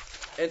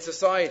and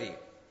society.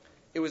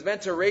 It was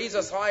meant to raise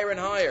us higher and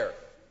higher.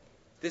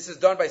 This is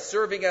done by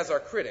serving as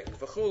our critic.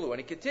 V'chulu. And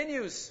he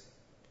continues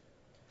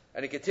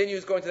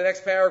going to the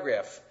next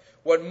paragraph.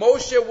 What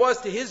Moshe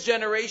was to his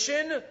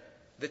generation,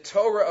 the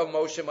Torah of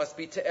Moshe must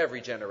be to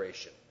every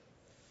generation,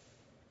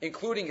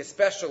 including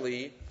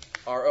especially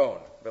our own.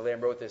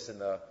 Balaam wrote this in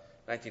the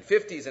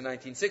 1950s and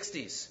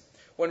 1960s.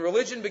 When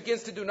religion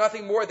begins to do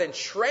nothing more than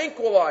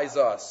tranquilize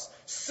us,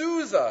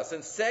 soothe us,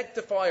 and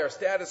sanctify our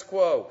status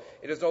quo,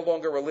 it is no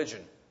longer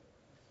religion.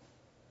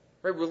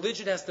 Right?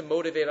 Religion has to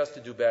motivate us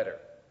to do better.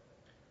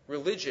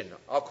 Religion,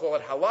 I'll call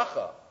it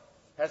halacha,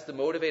 has to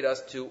motivate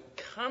us to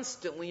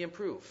constantly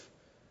improve.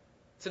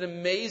 It's an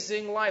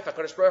amazing life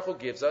HaKadosh Baruch Hu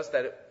gives us,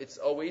 that it's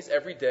always,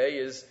 every day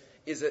is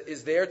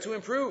there to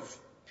improve.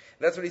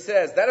 And that's what he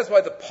says. That is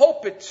why the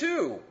pulpit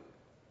too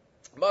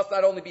must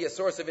not only be a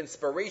source of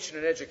inspiration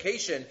and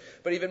education,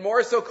 but even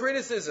more so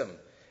criticism.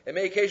 It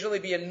may occasionally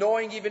be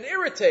annoying, even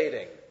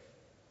irritating.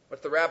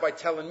 What's the rabbi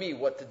telling me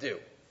what to do?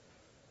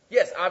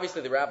 Yes,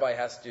 obviously the rabbi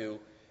has to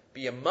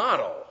be a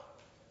model,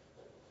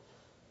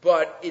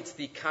 but it's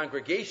the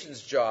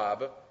congregation's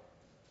job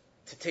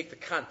to take the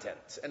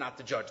content and not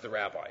to judge the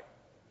rabbi.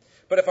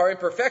 But if our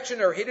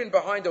imperfection are hidden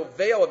behind a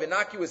veil of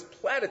innocuous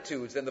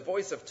platitudes, then the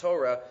voice of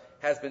Torah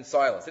has been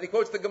silenced. And he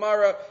quotes the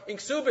Gemara in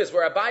Ksubis,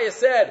 where Abaye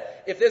said,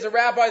 if there's a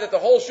rabbi that the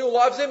whole shul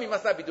loves him, he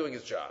must not be doing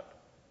his job.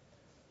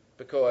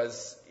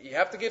 Because you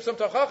have to give some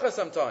tochacha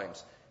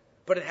sometimes.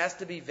 But it has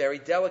to be very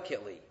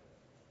delicately.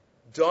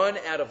 Done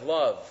out of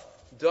love.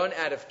 Done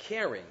out of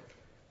caring.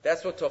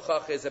 That's what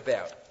tochacha is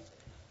about.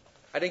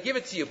 I didn't give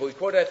it to you, but we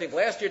quoted, I think,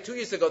 last year, 2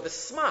 years ago, the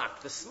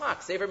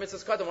smak, Sefer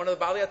Mitzvahs Kadam, one of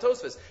the Baalei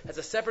HaTosfos, has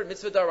a separate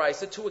mitzvah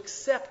daraisa to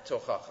accept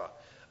tochacha.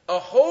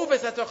 Ahov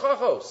es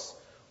ha-tochachos.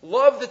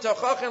 Love the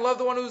tochacha and love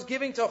the one who's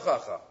giving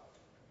tochacha.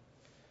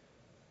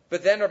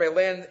 But then Rabbi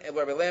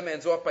Lam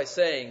ends off by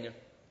saying,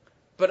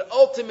 but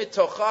ultimate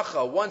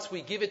tochacha, once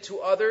we give it to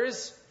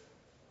others,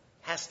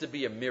 has to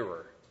be a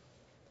mirror.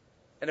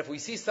 And if we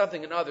see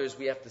something in others,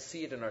 we have to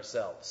see it in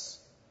ourselves.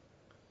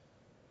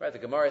 Right? The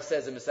Gemara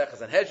says in Masechah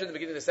Sanhedrin, in the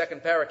beginning of the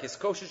second parak,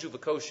 Hiskoshu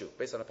v'koshu,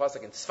 based on a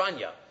pasuk in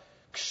Tzfanya,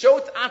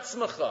 Kshot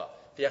atzmacha,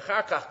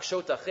 v'yachar kach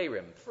kshot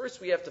acherim.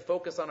 First we have to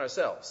focus on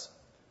ourselves.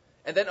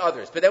 And then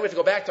others. But then we have to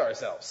go back to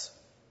ourselves.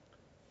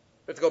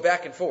 We have to go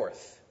back and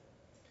forth.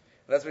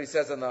 And that's what he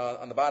says on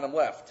the bottom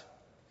left.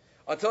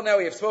 Until now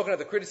we have spoken of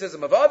the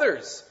criticism of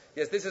others.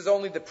 Yes, this is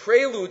only the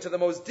prelude to the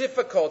most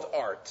difficult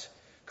art.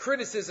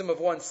 Criticism of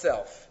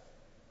oneself.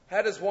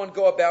 How does one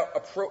go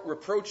about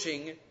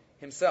reproaching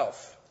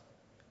himself?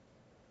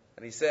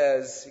 And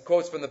he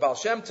quotes from the Baal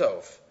Shem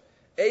Tov,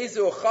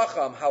 Ezu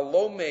chacham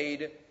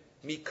halomed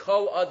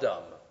mikol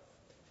adam.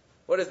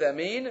 What does that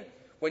mean?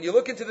 When you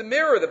look into the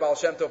mirror, the Baal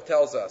Shem Tov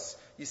tells us,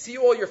 you see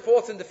all your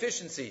faults and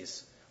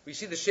deficiencies. We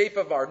see the shape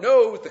of our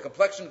nose, the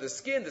complexion of the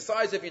skin, the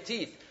size of your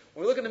teeth.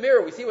 When we look in the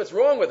mirror, we see what's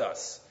wrong with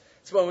us.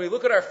 So when we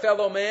look at our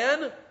fellow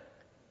man,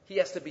 he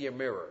has to be a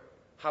mirror.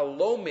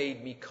 Halo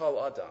made me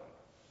kal adam.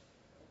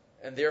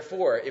 And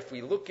therefore, if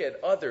we look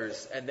at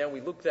others and then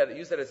we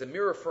use that as a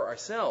mirror for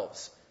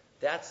ourselves,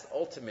 that's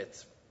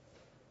ultimate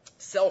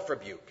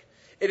self-rebuke.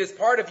 It is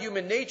part of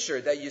human nature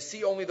that you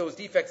see only those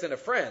defects in a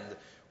friend,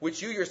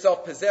 which you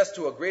yourself possess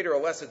to a greater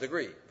or lesser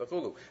degree.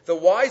 The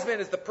wise man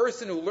is the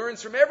person who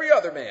learns from every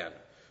other man,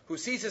 who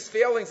sees his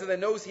failings and then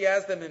knows he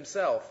has them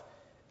himself,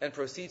 and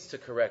proceeds to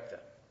correct them.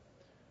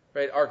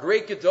 Right? Our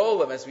great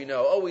Gedolim, as we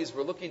know, always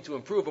were looking to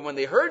improve, and when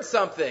they heard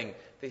something,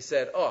 they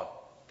said, oh,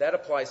 that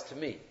applies to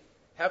me.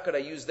 How could I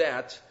use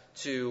that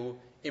to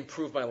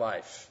improve my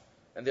life?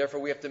 And therefore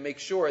we have to make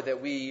sure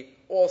that we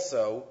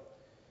also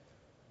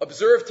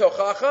observe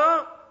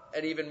tochacha,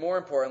 and even more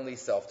importantly,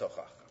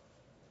 self-tochacha.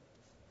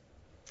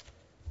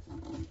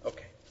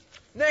 Okay.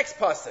 Next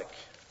pasuk.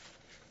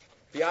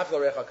 V'av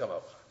l'recha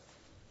kamocha.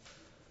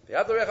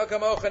 V'av l'recha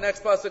kamocha,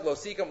 next pasuk, lo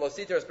sikam, lo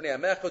siter es b'nei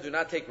amecha, do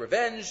not take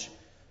revenge,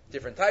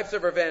 different types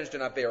of revenge, do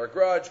not bear a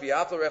grudge,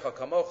 v'av l'recha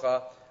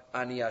kamocha,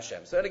 ani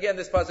Hashem. So, and again,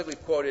 this pasuk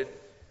we've quoted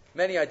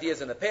many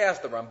ideas in the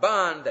past, the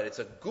Ramban, that it's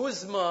a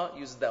guzma,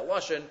 uses that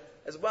lashon,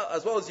 as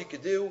well as you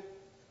could do.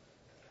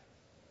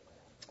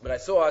 But I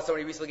saw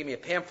somebody recently give me a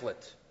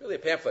pamphlet, really a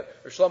pamphlet,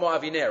 Rav Shlomo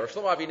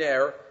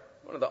Aviner,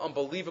 one of the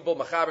unbelievable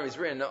machaber, he's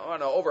written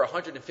on over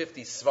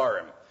 150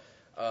 svarim.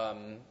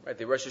 Right,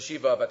 the Rosh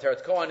Hashiva,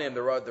 Bateret Kohanim,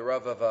 the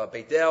Rav of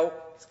Beit El.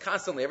 It's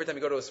constantly, every time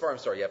you go to a svarim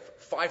store, you have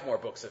 5 more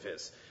books of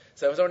his.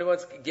 So somebody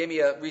once gave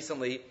me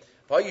recently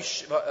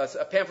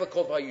a pamphlet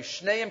called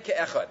Vayushneim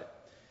Ke'echad.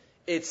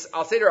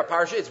 I'll say to a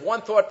parsha, it's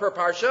one thought per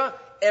parsha.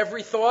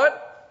 Every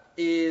thought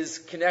is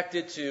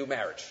connected to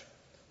marriage,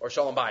 or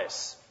shalom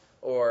bayis,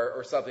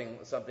 or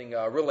something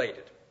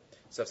related.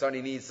 So if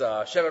somebody needs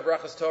Sheva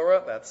Brachas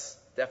Torah, that's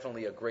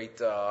definitely a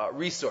great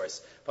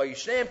resource.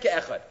 Vayushneim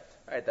Ke'echad.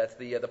 Right, that's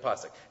the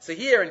pasuk. So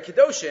here in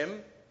Kedoshim,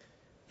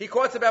 he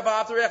quotes about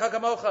V'ahavta l'recha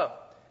kamocha,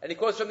 and he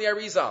quotes from the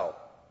Arizal.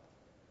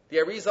 The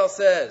Arizal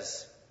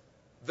says,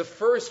 the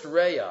first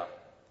reya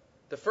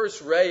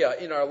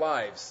in our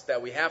lives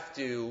that we have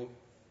to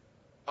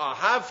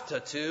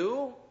ahavta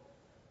to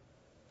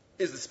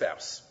is the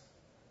spouse.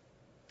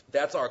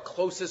 That's our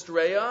closest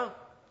reya,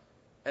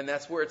 and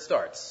that's where it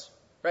starts.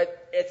 Right?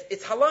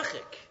 It's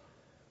halachic.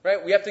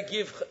 Right? We have to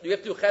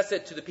do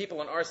chesed to the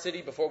people in our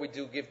city before we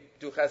do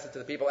chesed to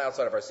the people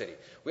outside of our city.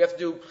 We have to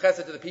do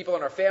chesed to the people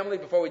in our family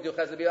before we do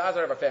chesed to the people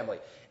outside of our family.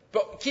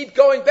 But keep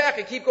going back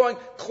and keep going.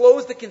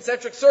 Close the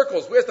concentric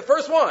circles. Where's the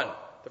first one?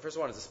 The first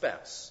one is the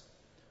spouse.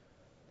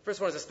 The first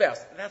one is the spouse.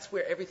 And that's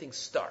where everything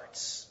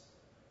starts.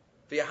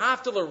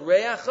 V'yahavta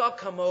l'reacha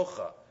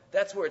kamocha.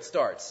 That's where it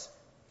starts.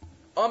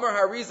 Amar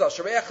Harizal,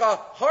 Sharecha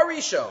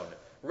Harishon,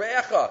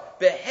 Reacha,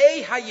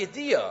 Behei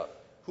Hayidiyah,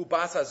 Hu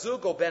Bas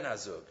Hazug O Ben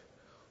Hazug.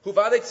 Hu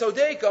Vadek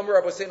Sodek,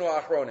 Amar Rabosenu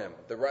Achronim.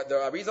 The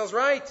Arizal's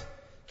right.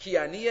 Ki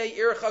Aniyeh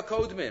Ircha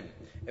Kodmim,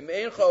 Em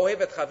Eincha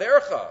Ohevet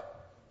Chavercha,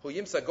 Hu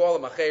Yimsa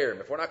Golam Acherim.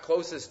 If we're not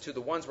closest to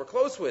the ones we're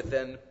close with,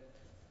 then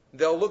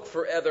they'll look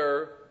for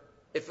other,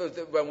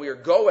 when we are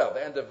Goel,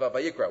 the end of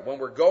Vayikra, when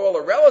we're Goel,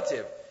 a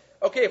relative,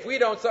 okay, if we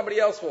don't, somebody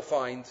else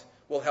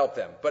will help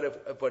them.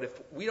 But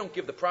if we don't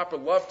give the proper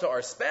love to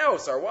our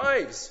spouse, our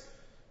wives,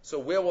 so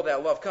where will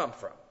that love come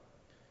from?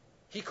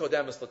 Hi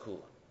kodemus l'kula.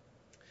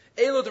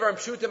 Elu dvarim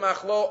pshutim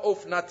achlo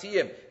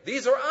ofnatiyim.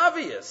 These are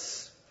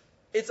obvious.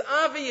 It's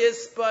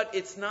obvious, but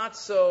it's not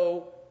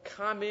so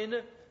common,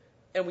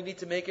 and we need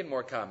to make it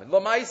more common.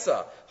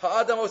 Lamaisa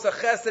ha'adam osa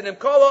chesed im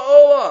kol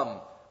ha'olam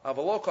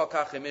avalo kol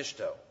kach im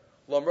ishto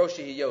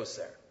lomroshi hi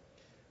yoser.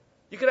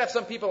 You could have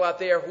some people out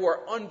there who are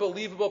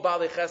unbelievable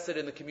baalei chesed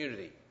in the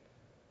community.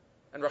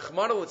 And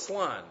Rahman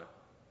al-Itzlan,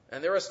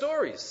 and there are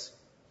stories,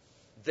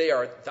 they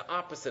are the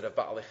opposite of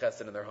Baalei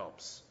Chesed in their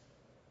homes.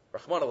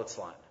 Rahman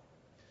al-Itzlan.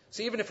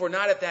 So even if we're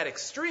not at that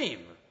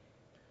extreme,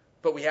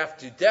 but we have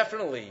to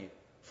definitely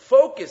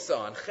focus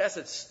on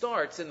Chesed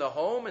starts in the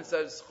home, and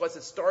says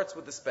Chesed starts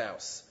with the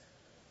spouse.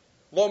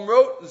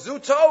 Lomrot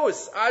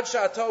zutos ad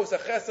shatos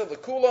chesed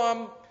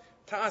lekulam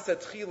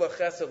ta'aset chila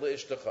chesed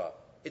leishtacha.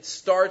 It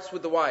starts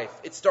with the wife.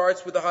 It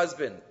starts with the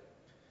husband.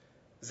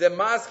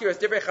 Zemazkir is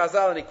Divrei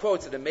Chazal, and he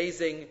quotes an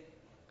amazing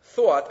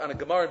thought on a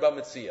Gemara in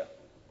Bamitzia.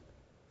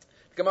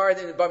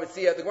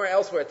 The Gemara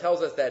elsewhere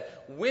tells us that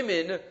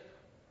women,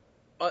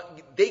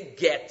 they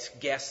get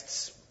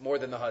guests more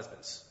than the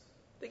husbands.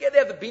 They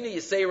have the Bina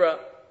Yisera.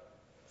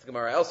 The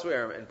Gemara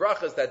elsewhere in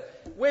Brachas that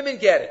women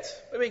get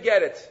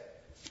it.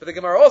 But the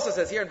Gemara also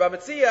says here in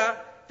Bamitzia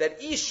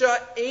that Isha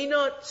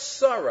Eina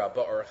Tsara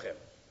Ba'orchim.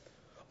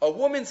 A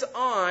woman's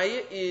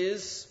eye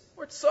is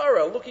or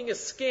tzara, looking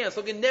askance,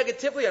 looking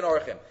negatively on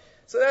orchim.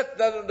 So that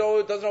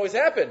doesn't always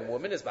happen.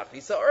 Woman is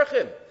machisa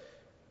orchim.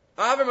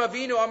 Avram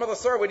Avinu Amar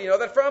Lasar, where do you know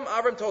that from?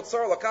 Avram told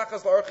Sarah,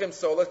 Lakachas la'orchim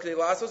solas k'dei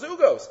la'asos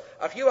ugos.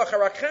 Achila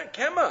charak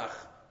kemach.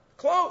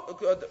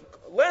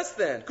 Less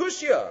than.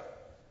 Kushya.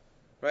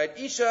 Right?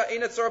 Isha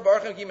einatzar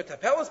barchem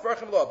gimatapelis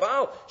barchem lo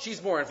abal.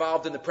 She's more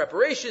involved in the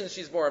preparations.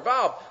 She's more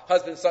involved.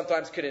 Husband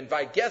sometimes could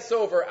invite guests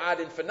over ad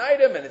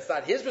infinitum, and it's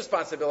not his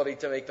responsibility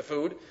to make the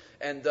food.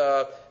 And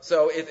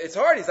so it's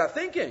hard. He's not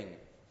thinking.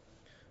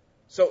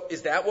 So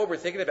is that what we're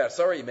thinking about?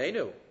 Sorry,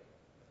 Imenu.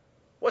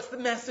 What's the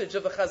message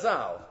of the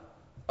Chazal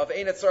of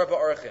einatzar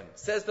barchem?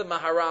 Says the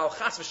Maharal,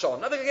 chas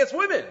v'shalom. Nothing against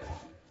women.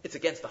 It's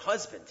against the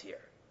husband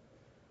here.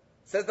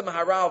 Says the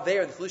Maharal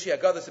there in the Chlushi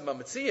Haggadah in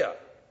Mamatzia.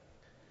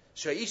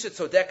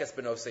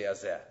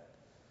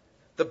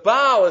 The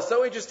Baal is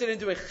so interested in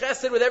doing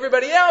chesed with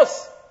everybody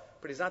else,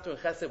 but he's not doing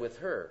chesed with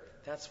her.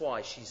 That's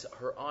why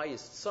her eye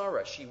is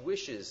tzara. She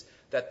wishes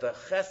that the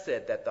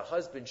chesed that the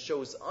husband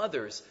shows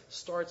others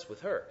starts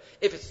with her.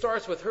 If it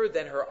starts with her,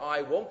 then her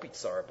eye won't be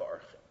tzara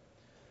barach.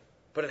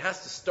 But it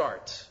has to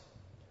start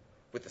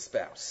with the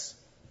spouse.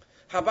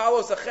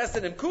 Habalos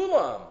achesed im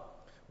kulam.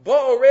 Ba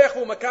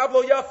orechu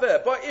makablo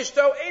yafe. Ba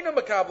ishto eino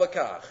makablo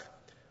kach.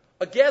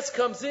 A guest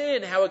comes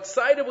in, how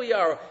excited we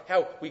are,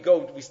 how we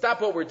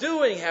stop what we're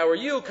doing, how are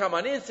you, come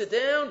on in, sit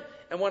down.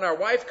 And when our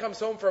wife comes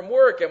home from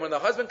work, and when the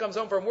husband comes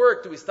home from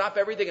work, do we stop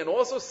everything and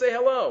also say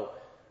hello?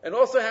 And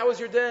also, how was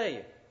your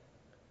day?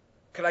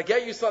 Can I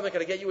get you something?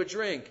 Can I get you a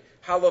drink?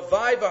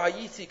 Halavai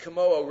v'hayiti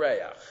kamo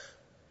oreach.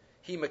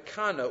 Hi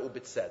mekana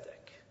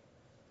ubitzedek.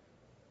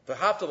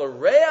 V'haftal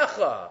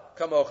oreacha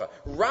kamocha.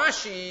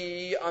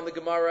 Rashi on the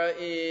Gemara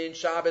in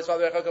Shabbos,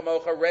 v'haftal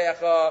kamocha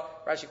reacha.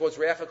 Rashi quotes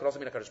reacha, could also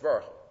mean a Kadosh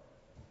Baruch Hu.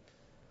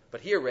 But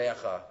here,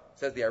 Reacha,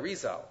 says the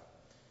Arizal,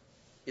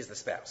 is the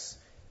spouse.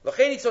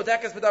 L'cheini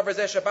tzodekas b'davar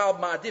zeh shabal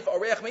ma'adif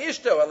oreach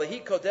me'ishto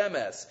alehi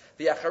kodemes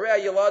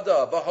v'yacharei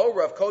yilada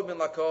v'horav kod min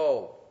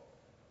lakol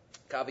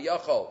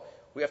kaviyachol.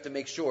 We have to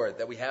make sure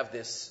that we have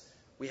this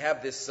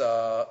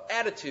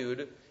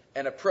attitude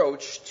and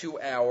approach to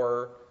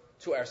our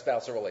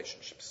spousal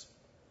relationships.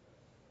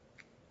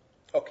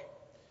 Okay,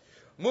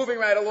 moving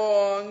right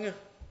along.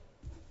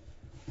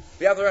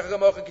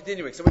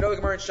 Continuing. So we know the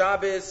Gemara in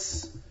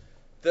Shabbos.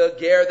 The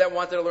ger that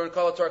wanted to learn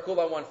Kol HaTorah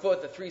Kula on one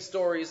foot, the 3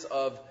 stories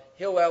of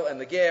Hillel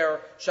and the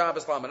ger,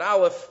 Shabbos Lamed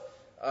Aleph.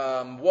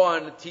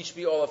 One, teach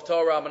me all of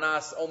Torah,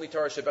 Manas, only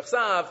Torah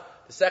Shebechsav.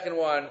 The second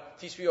one,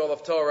 teach me all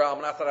of Torah,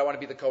 Manas, that I want to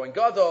be the Kohen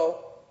Gadol.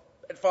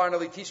 And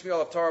finally, teach me all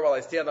of Torah while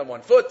I stand on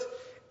one foot.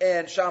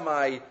 And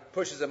Shammai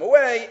pushes him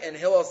away, and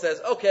Hillel says,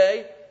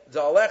 okay,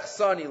 Dalech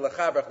Sani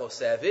Lechabrech Lo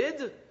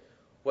Sevid.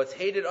 What's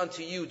hated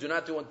unto you, do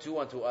not do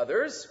unto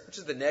others, which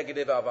is the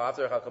negative of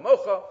Ahavta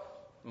HaKamocha.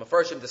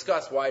 Mefarshim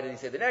discuss why did he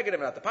say the negative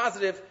and not the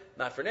positive.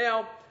 Not for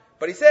now.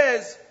 But he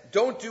says,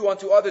 don't do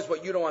unto others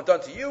what you don't want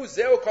done to you.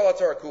 Zeu kol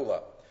haTorah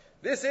kula.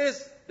 This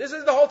is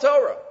the whole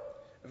Torah.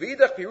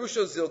 V'idach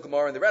pirusho zil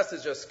gemara, and the rest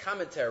is just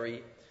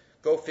commentary.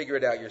 Go figure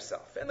it out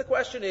yourself. And the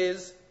question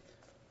is,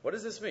 what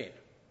does this mean?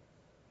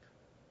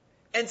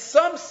 And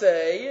some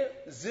say,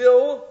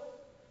 zil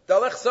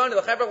dalech sani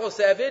lechaver lo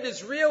sevid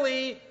is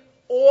really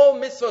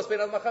all mitzvos ben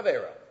ad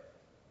machavera.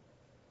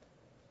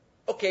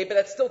 Okay, but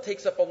that still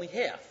takes up only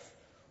half.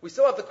 We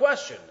still have the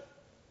question.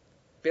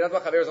 Ben Ad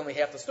L'Chaver is only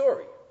half the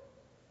story.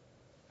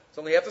 It's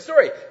only half the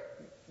story.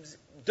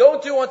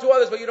 Don't do unto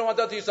others what you don't want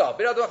done to yourself.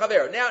 Ben Ad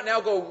L'Chaver.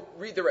 Now go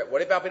read the rest.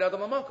 What about Ben Ad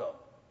L'Mamako?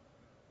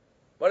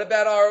 What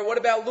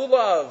about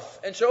Lulav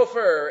and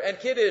Shofar and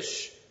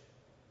Kiddush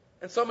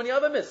and so many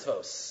other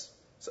mitzvos?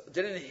 So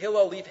didn't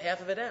Hillel leave half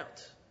of it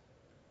out?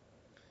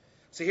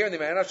 So here in the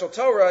Ma'anar Shel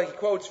Torah, he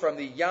quotes from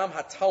the Yam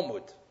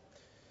HaTalmud.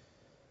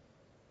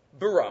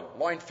 Buram,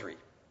 line 3.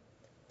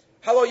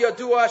 Halo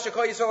Yadua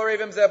Shekol Yisrael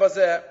Arevim Zeh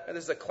Bazeh. And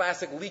this is a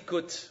classic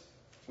likut.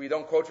 We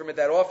don't quote from it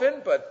that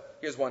often, but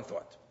here's one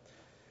thought.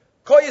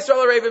 Kol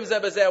Yisrael Arevim Zeh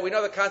Bazeh. We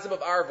know the concept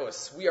of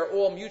arvus. We are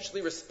all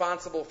mutually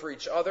responsible for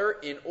each other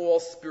in all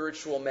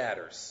spiritual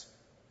matters.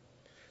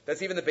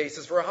 That's even the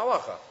basis for a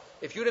halacha.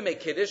 If you didn't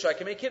make kiddush, I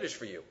can make kiddush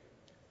for you,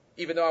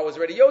 even though I was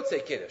already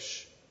yotzei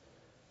kiddush,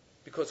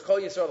 because Kol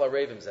Yisrael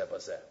Arevim Zeh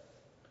Bazeh.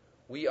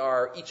 We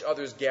are each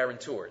other's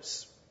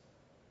guarantors.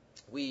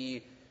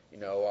 We,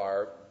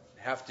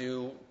 have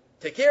to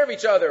take care of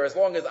each other as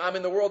long as I'm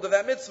in the world of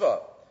that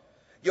mitzvah.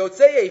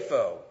 Yotzei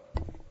Efo.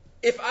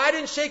 If I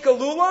didn't shake a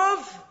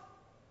lulav,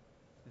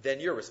 then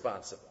you're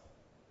responsible.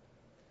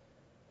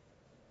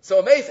 So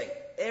amazing.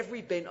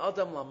 Every Ben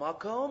Adam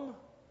Lamakom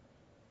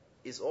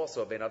is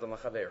also a Ben Adam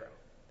Lachavera.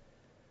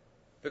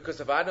 Because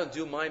if I don't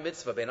do my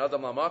mitzvah, Ben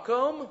Adam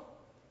Lamakom,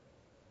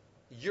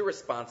 you're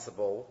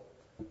responsible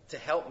to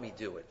help me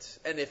do it.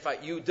 And if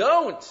you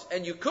don't,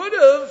 and you could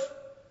have,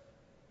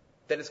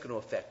 then it's going to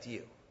affect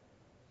you.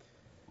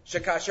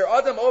 Shekasher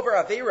Adam over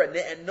Aveira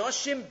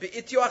ne'enoshim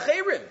be'ityo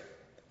acherim.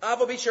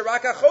 Avo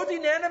b'sharak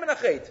achoti ne'enem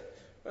enachet.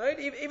 Right?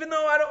 Even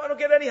though I don't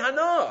get any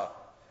hana.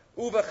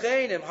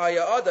 Uvachenim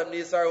haya Adam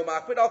nisaru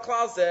makbid al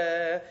klal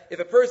zeh. If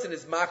a person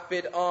is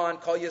makbid on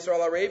Kol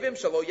Yisrael Arevim,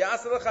 shalo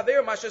yasa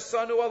l'chaver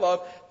mashasanu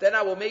alav, then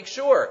I will make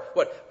sure.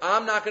 What?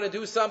 I'm not going to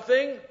do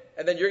something,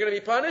 and then you're going to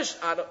be punished?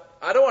 I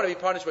don't want to be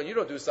punished when you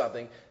don't do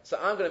something, so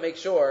I'm going to make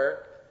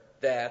sure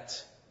that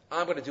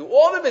I'm going to do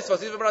all the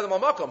mitzvahs, even Ben Adam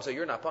Lamakom, so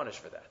you're not punished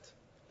for that.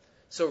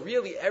 So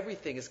really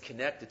everything is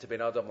connected to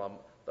Ben Adam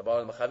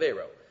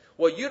L'Chavero.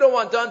 What you don't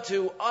want done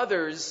to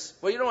others,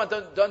 what you don't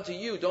want done to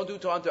you, don't do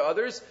unto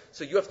others,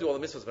 so you have to do all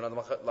the mitzvahs, but on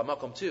the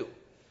lamakom too.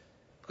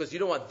 Because you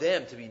don't want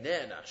them to be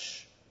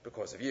ne'nash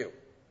because of you.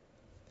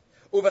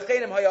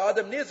 Uvechenim haya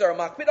adam nizar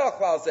makpid al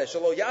klal zeh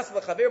shelo yas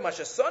lechaver ma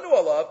shesanu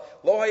alav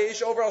lo haya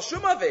ish over al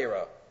shum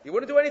avera. He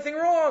wouldn't do anything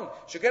wrong.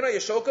 Shekena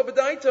yeshoka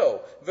b'daito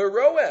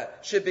v'roeh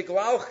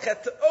shebiglal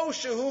chet'o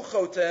shehu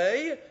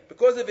chotei,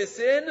 because of his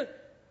sin,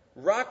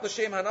 rak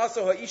l'shem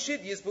hanaso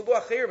ha'ishid yizbulu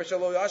acher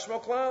v'shelo yashmo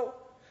klal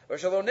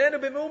v'shelo nenu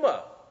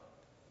b'muma.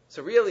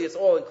 So really, it's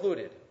all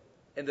included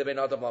in the ben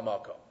adam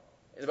lamakom,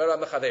 in the ben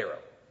adam lechavero.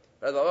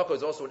 Ben adam lamakom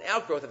is also an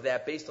outgrowth of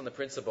that, based on the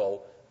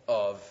principle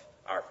of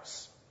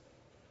arvus.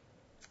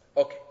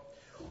 Okay.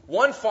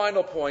 One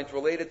final point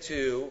related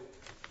to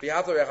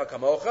V'ahavta L'reacha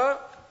Kamocha.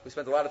 We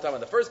spent a lot of time on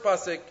the first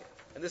pasuk,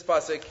 and this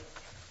pasuk,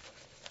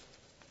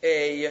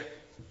 a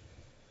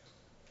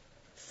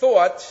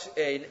thought,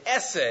 an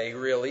essay,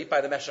 really,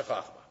 by the Meshech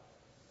Chachma.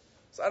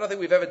 So I don't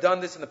think we've ever done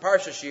this in the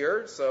Parsha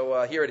Shir,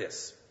 so here it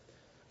is.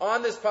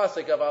 On this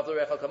pasuk of V'ahavta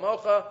L'reacha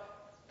Kamocha,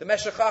 the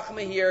Meshech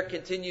Chachma here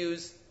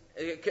continues,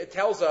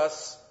 tells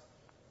us,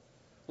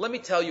 let me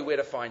tell you where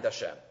to find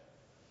Hashem.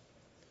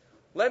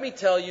 Let me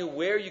tell you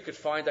where you could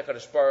find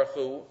HaKadosh Baruch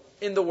Hu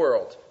in the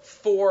world.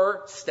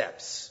 4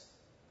 steps,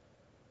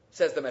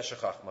 says the Meshech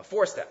Chachma.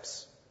 4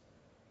 steps.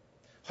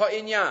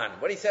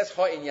 Ha'inyan. What he says,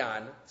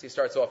 ha'inyan, so he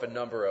starts off a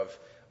number of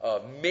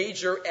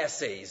major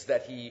essays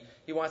that he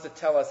wants to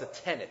tell us a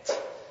tenet.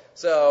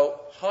 So,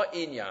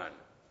 ha'inyan.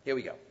 Here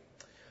we go.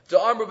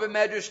 Da'amru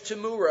b'medrash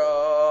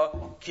temura,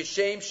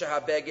 kishem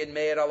shahabegin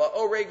me'er ala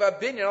oreg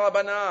v'abinyan ala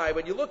banai.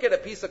 When you look at a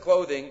piece of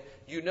clothing,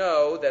 you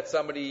know that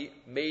somebody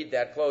made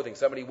that clothing.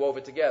 Somebody wove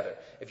it together.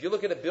 If you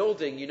look at a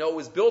building, you know it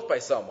was built by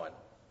someone.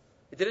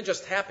 It didn't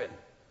just happen.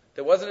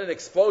 There wasn't an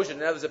explosion,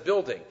 now there's a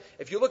building.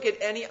 If you look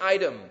at any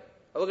item,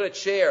 look at a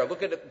chair,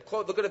 look at a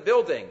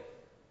building,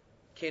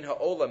 Ken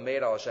ha'olam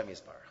me'er ala Hashem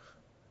yisbarach.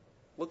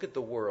 Look at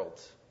the world.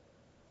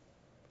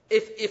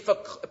 If a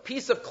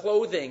piece of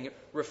clothing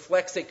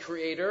reflects a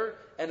creator,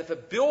 and if a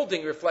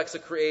building reflects a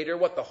creator,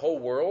 what, the whole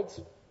world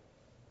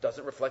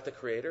doesn't reflect a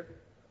creator?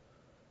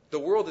 The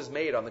world is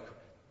made on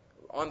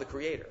the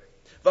creator.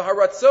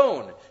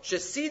 V'haratzon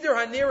shesider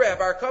hanireh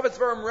v'arkavetz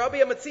v'aram rabbi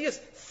amatzias.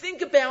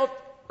 Think about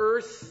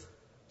Earth.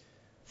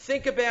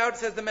 Think about,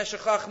 says the Meshech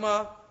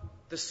Chachma,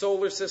 the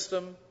solar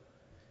system.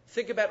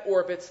 Think about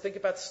orbits. Think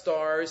about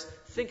stars.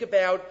 Think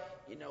about,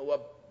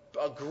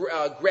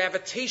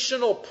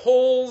 gravitational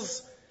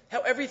pulls. How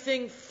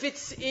everything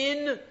fits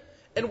in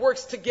and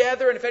works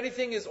together, and if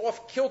anything is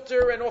off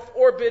kilter and off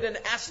orbit, and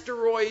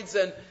asteroids,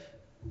 and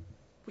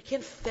we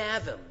can't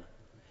fathom.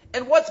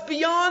 And what's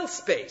beyond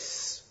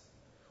space?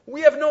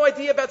 We have no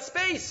idea about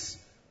space.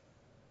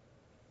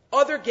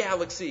 Other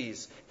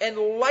galaxies, and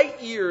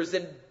light years,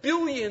 and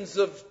billions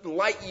of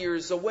light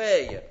years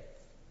away.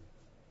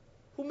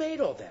 Who made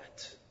all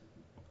that?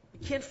 We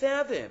can't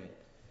fathom.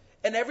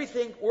 And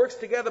everything works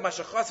together. By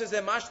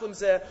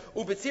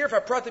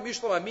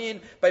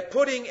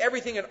putting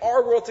everything in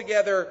our world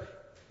together,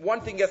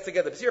 one thing gets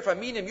together. It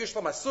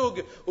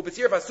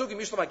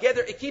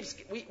keeps.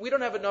 We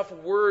don't have enough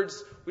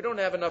words. We don't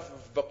have enough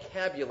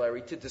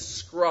vocabulary to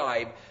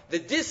describe the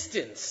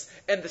distance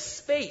and the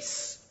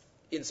space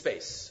in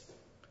space.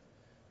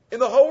 In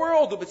the whole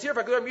world,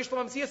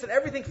 and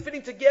everything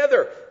fitting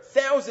together,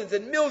 thousands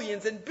and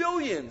millions and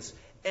billions,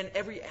 and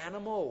every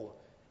animal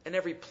and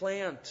every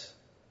plant.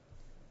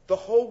 The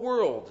whole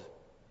world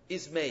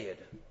is made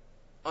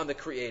on the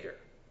Creator.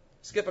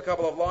 Skip a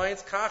couple of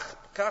lines.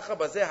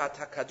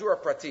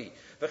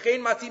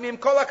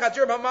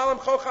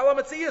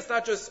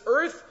 Not just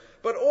Earth,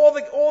 but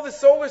all the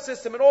solar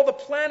system and all the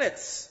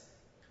planets.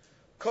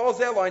 Calls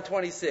that line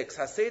 26.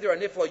 Haseder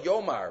anifla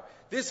yomar.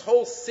 This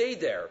whole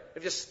seder,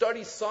 if you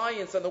study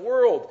science and the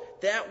world,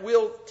 that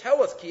will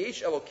tell us ki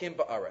yesh elokim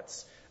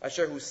ba'aretz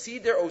asher hu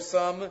sider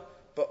osam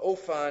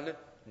ba'ofan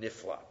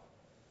nifla.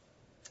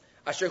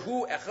 Asher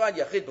hu echad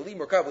yachid b'li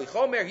murkav b'li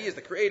chomer. He is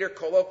the creator.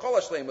 Kol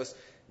hashleimus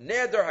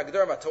neder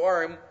hagdar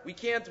v'toarim. We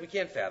can't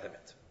fathom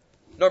it.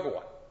 Number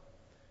 1.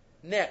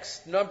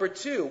 Next, number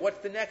 2. What's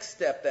the next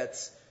step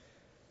that's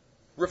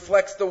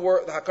reflects the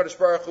word, the Hakadosh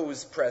Baruch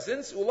Hu's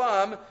presence?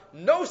 Ulam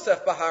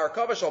nosef bahar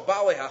kavash al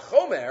bali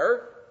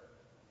hachomer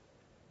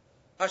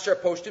asher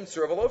poshtim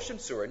surah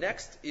v'lovshim surah.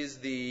 Next is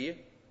the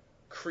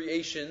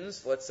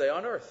creations, let's say,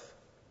 on earth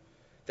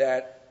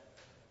that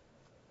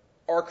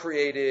are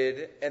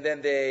created, and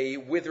then they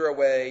wither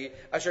away.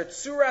 Asher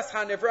tsuras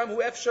hanevram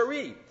hu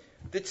efshari.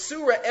 The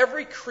tsura,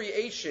 every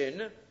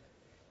creation,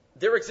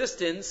 their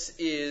existence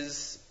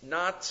is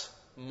not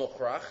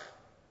mukhrach,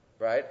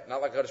 right?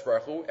 Not like HaKadosh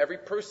Baruch Hu. Every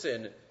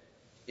person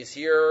is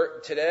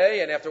here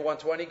today, and after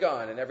 120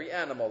 gone, and every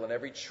animal, and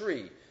every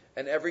tree,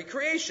 and every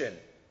creation.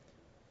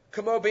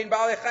 Kamo bein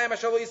ba'alei chayim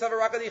asher lo yisav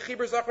rakadi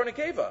chiber zachor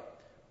nekeva.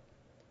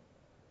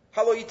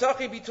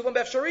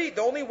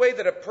 The only way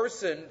that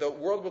the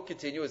world will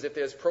continue is if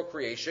there's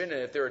procreation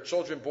and if there are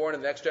children born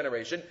in the next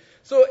generation.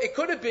 So it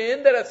could have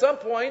been that at some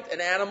point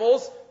in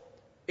animals,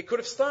 it could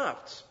have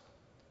stopped.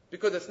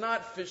 Because it's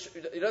not fish,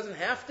 it doesn't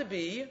have to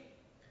be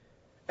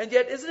And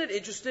yet, isn't it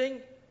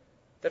interesting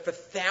that for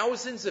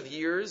thousands of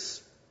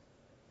years,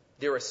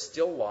 there are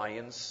still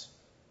lions,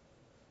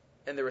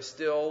 and there are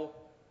still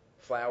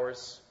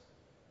flowers,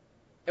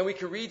 and we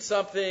can read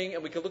something,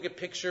 and we can look at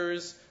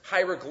pictures,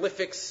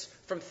 hieroglyphics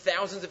from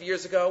thousands of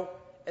years ago,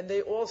 and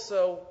they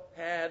also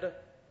had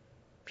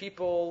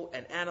people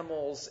and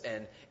animals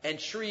and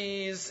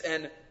trees,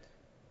 and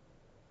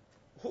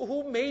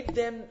who made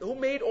them? Who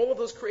made all of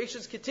those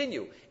creations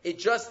continue? It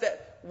just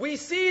that we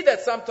see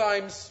that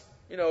sometimes,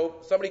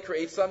 somebody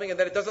creates something and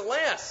then it doesn't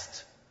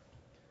last.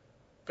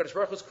 Kadosh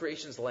Baruch Hu's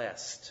creations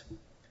last.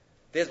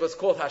 There's what's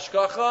called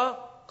hashgacha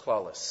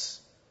klalis.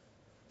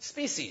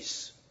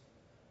 Species.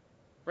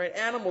 Right?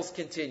 Animals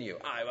continue.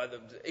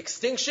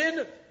 Extinction?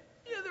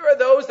 Yeah, there are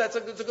those. That's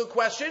a good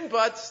question,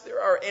 but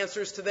there are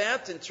answers to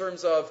that in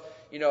terms of,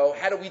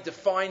 how do we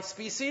define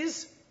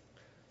species?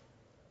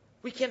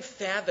 We can't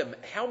fathom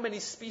how many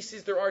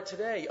species there are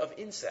today of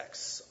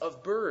insects,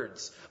 of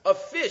birds, of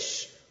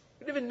fish.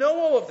 We don't even know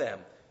all of them.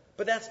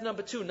 But that's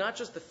number two, not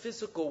just the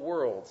physical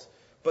world,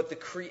 but the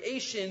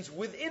creations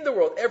within the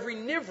world. Every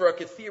nivra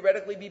could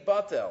theoretically be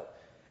batel.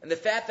 And the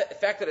fact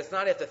that it's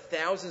not after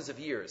thousands of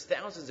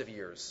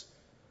years,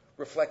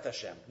 reflect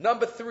Hashem.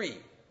 Number three,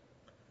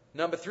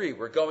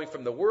 we're going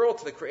from the world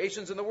to the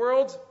creations in the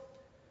world.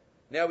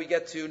 Now we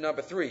get to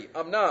number three.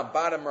 Amnam,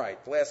 bottom right,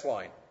 last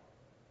line.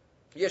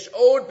 Yesh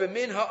od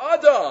b'min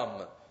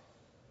ha'adam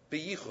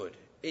b'yichud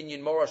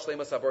inyan mora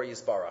shleimus habar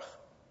yisbarach.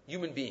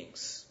 Human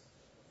beings.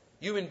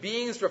 Human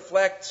beings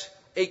reflect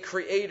a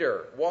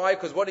creator. Why?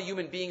 Because what do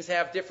human beings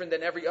have different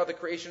than every other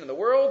creation in the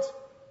world?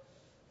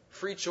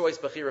 Free choice,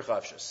 b'chira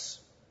chavshus.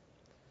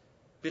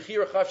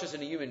 B'chira chavshus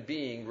in a human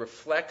being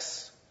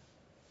reflects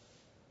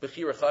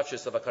b'chira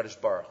chavshus of HaKadosh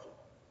Baruch Hu.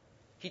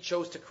 He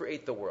chose to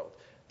create the world.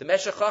 The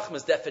Meshech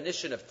Chachma's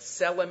definition of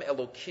tselem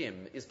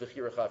elokim is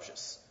b'chira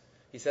chavshus.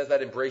 He says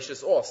that in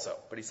Bereshis also,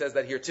 but he says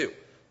that here too.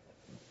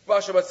 No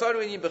other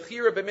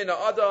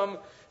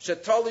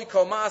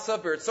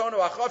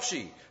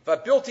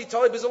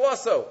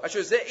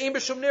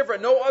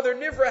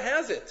nivra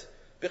has it.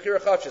 Bechira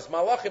chavshis.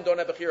 Malachim don't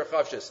have bechira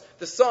chavshis.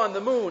 The sun, the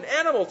moon,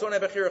 animals don't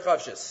have bechira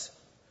chavshis.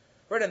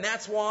 Right, and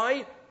that's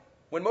why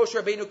when Moshe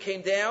Rabbeinu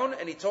came down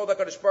and he told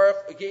HaKadosh Baruch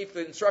Hu, gave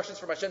the instructions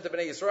from Hashem to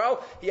Bnei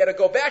Yisrael, he had to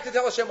go back to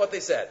tell Hashem what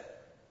they said,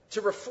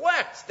 to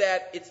reflect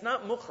that it's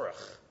not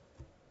mukhrach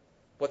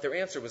what their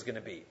answer was going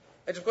to be.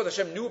 And just because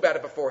Hashem knew about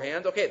it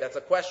beforehand, okay, that's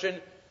a question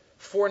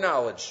for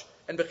knowledge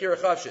and bechira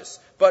chavshis.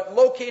 But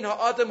lo kein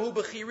ha'adam hu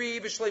bechiri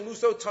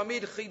v'shleimuso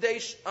tamid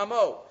chidesh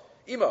amo.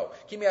 Imo.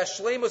 Kimi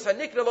ha'shleimus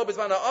ha'nikna lo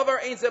b'zman ha'avar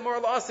ein zemor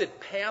la'asid.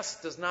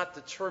 Past does not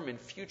determine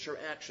future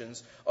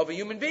actions of a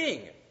human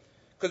being.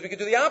 Because we could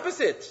do the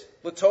opposite.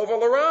 L'tova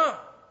l'ra.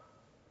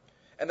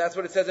 And that's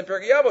what it says in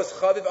Perkei Avos.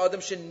 Chaviv adam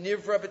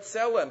shenivra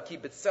b'tzelem. Ki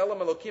b'tzelem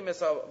elokim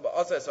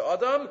asa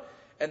adam.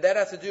 And that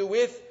has to do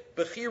with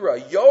Bechira.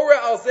 Yora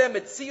alzeh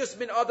metzius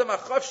min adam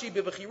achavshi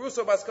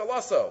bebechiruso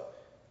baskalaso.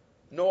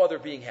 No other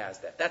being has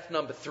that. That's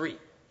number three.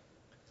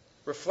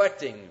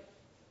 Reflecting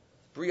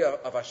Bria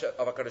of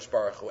HaKadosh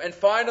Baruch Hu. And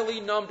finally,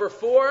 number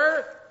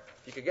four,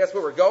 you can guess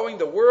where we're going,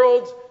 the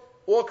world,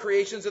 all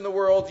creations in the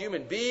world,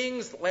 human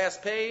beings,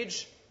 last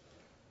page,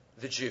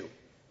 the Jew.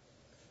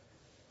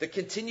 The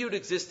continued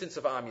existence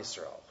of Am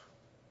Yisrael.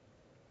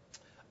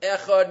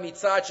 Echad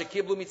mitzad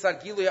shekiblu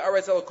mitzad gilu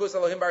ha'aretz elokus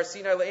Elohim bar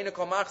Sinai le'ena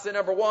kol machzeh.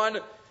 Number one,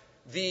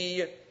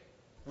 the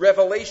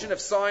revelation of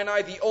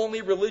Sinai, the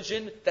only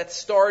religion that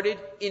started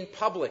in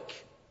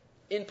public.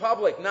 In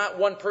public, not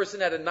one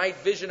person had a night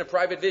vision, a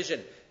private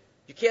vision.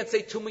 You can't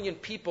say 2 million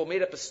people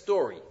made up a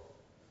story.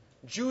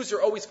 Jews are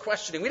always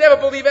questioning. We never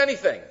believe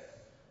anything.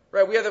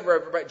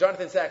 Right?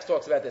 Jonathan Sachs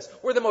talks about this.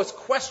 We're the most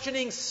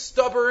questioning,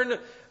 stubborn,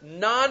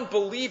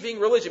 non-believing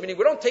religion. Meaning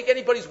we don't take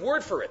anybody's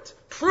word for it.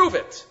 Prove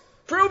it.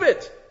 Prove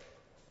it.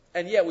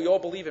 And yet we all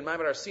believe in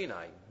Ma'amad Har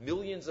Sinai.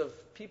 Millions of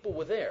people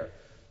were there.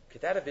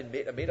 Could that have been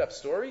a made-up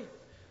story?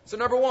 So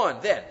number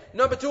one, then.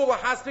 Number two,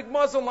 lahasbik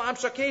mazon la'am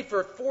shakeh.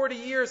 For 40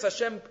 years,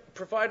 Hashem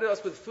provided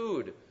us with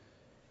food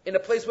in a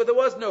place where there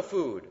was no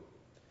food.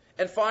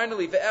 And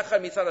finally,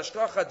 ve'echad mitzad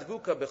hashgacha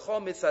dvuka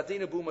b'chol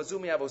mitzadenu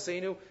b'umazumi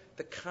avosenu.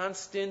 The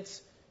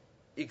constant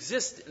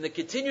and the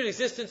continued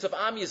existence of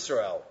Am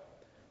Yisrael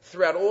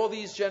throughout all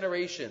these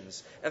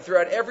generations and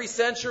throughout every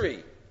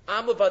century.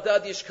 Am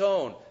levadad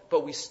yishkon.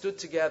 But we stood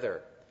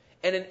together.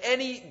 And in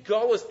any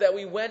gullus that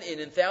we went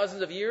in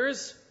thousands of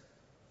years,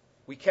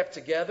 we kept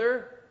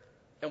together,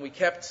 and we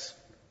kept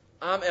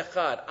Am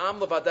Echad, Am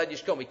Levadad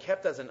Yishkon. We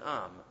kept as an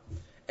Am.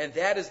 And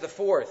that is the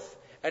fourth.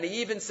 And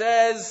he even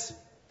says,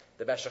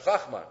 the Meshech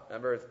Chachma,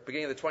 remember, at the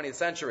beginning of the 20th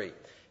century,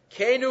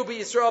 Kenu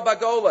b'Yisrael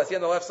bagola, see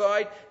on the left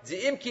side,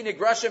 D'im ki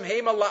nigrashim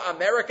heima la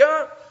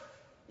America,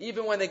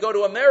 even when they go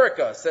to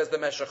America, says the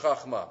Meshech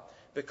Chachma,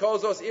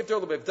 because those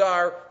ivdar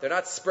l'mivdar, they're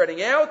not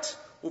spreading out,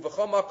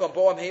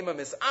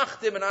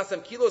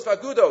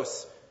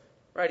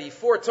 right, he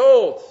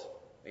foretold,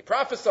 he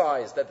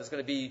prophesied that there's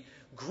going to be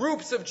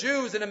groups of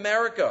Jews in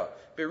America.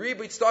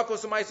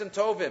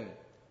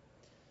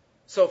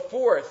 So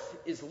fourth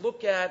is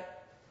look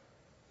at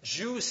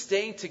Jews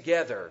staying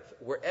together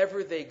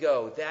wherever they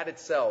go, that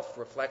itself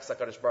reflects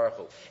HaKadosh Baruch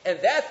Hu. And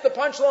that's the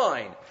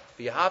punchline.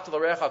 V'yahavta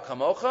l'recha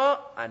kamocha,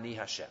 ani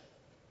Hashem.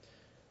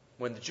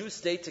 When the Jews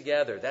stay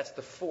together, that's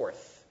the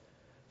fourth.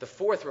 The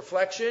fourth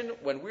reflection,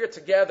 when we're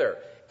together.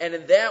 And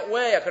in that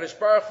way, HaKadosh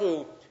Baruch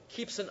Hu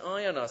keeps an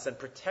eye on us and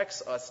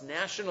protects us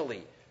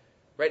nationally.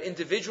 Right?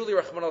 Individually,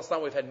 Rahman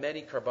al-Islam, we've had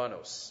many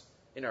karbanos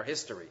in our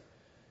history.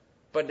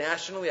 But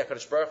nationally,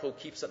 HaKadosh Baruch Hu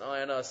keeps an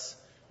eye on us.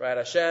 Right?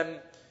 Hashem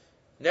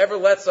never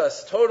lets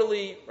us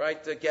totally,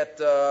 right, to get,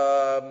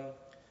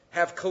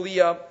 have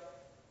kaliyah,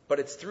 but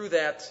it's through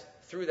that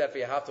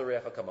v'yahavta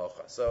l'recha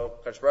kamocha. So,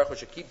 HaKadosh Baruch Hu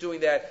should keep doing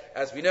that.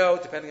 As we know,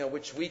 depending on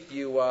which week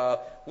you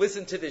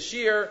listen to this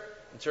year,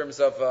 in terms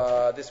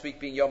of this week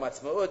being Yom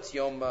Ha'atzmaut,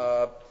 Yom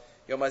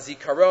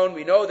HaZikaron,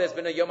 we know there's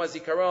been a Yom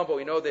HaZikaron, but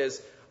we know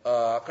there's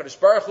HaKadosh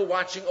Baruch Hu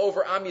watching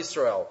over Am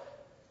Yisrael.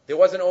 There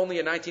wasn't only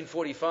in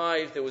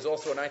 1945, there was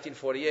also in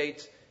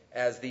 1948.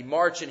 As the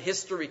march in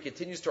history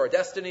continues to our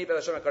destiny,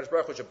 B'ez Hashem HaKadosh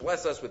Baruch Hu should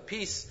bless us with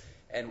peace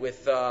and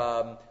with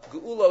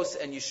Ge'ulos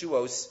and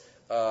Yeshuos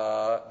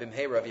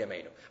b'mheira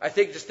v'yameinu. I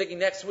think, just thinking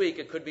next week,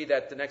 it could be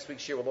that the next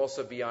week's shir will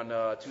also be on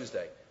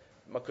Tuesday.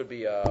 What could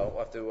be, we'll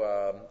have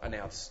to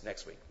announce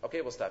next week.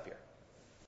 Okay, we'll stop here.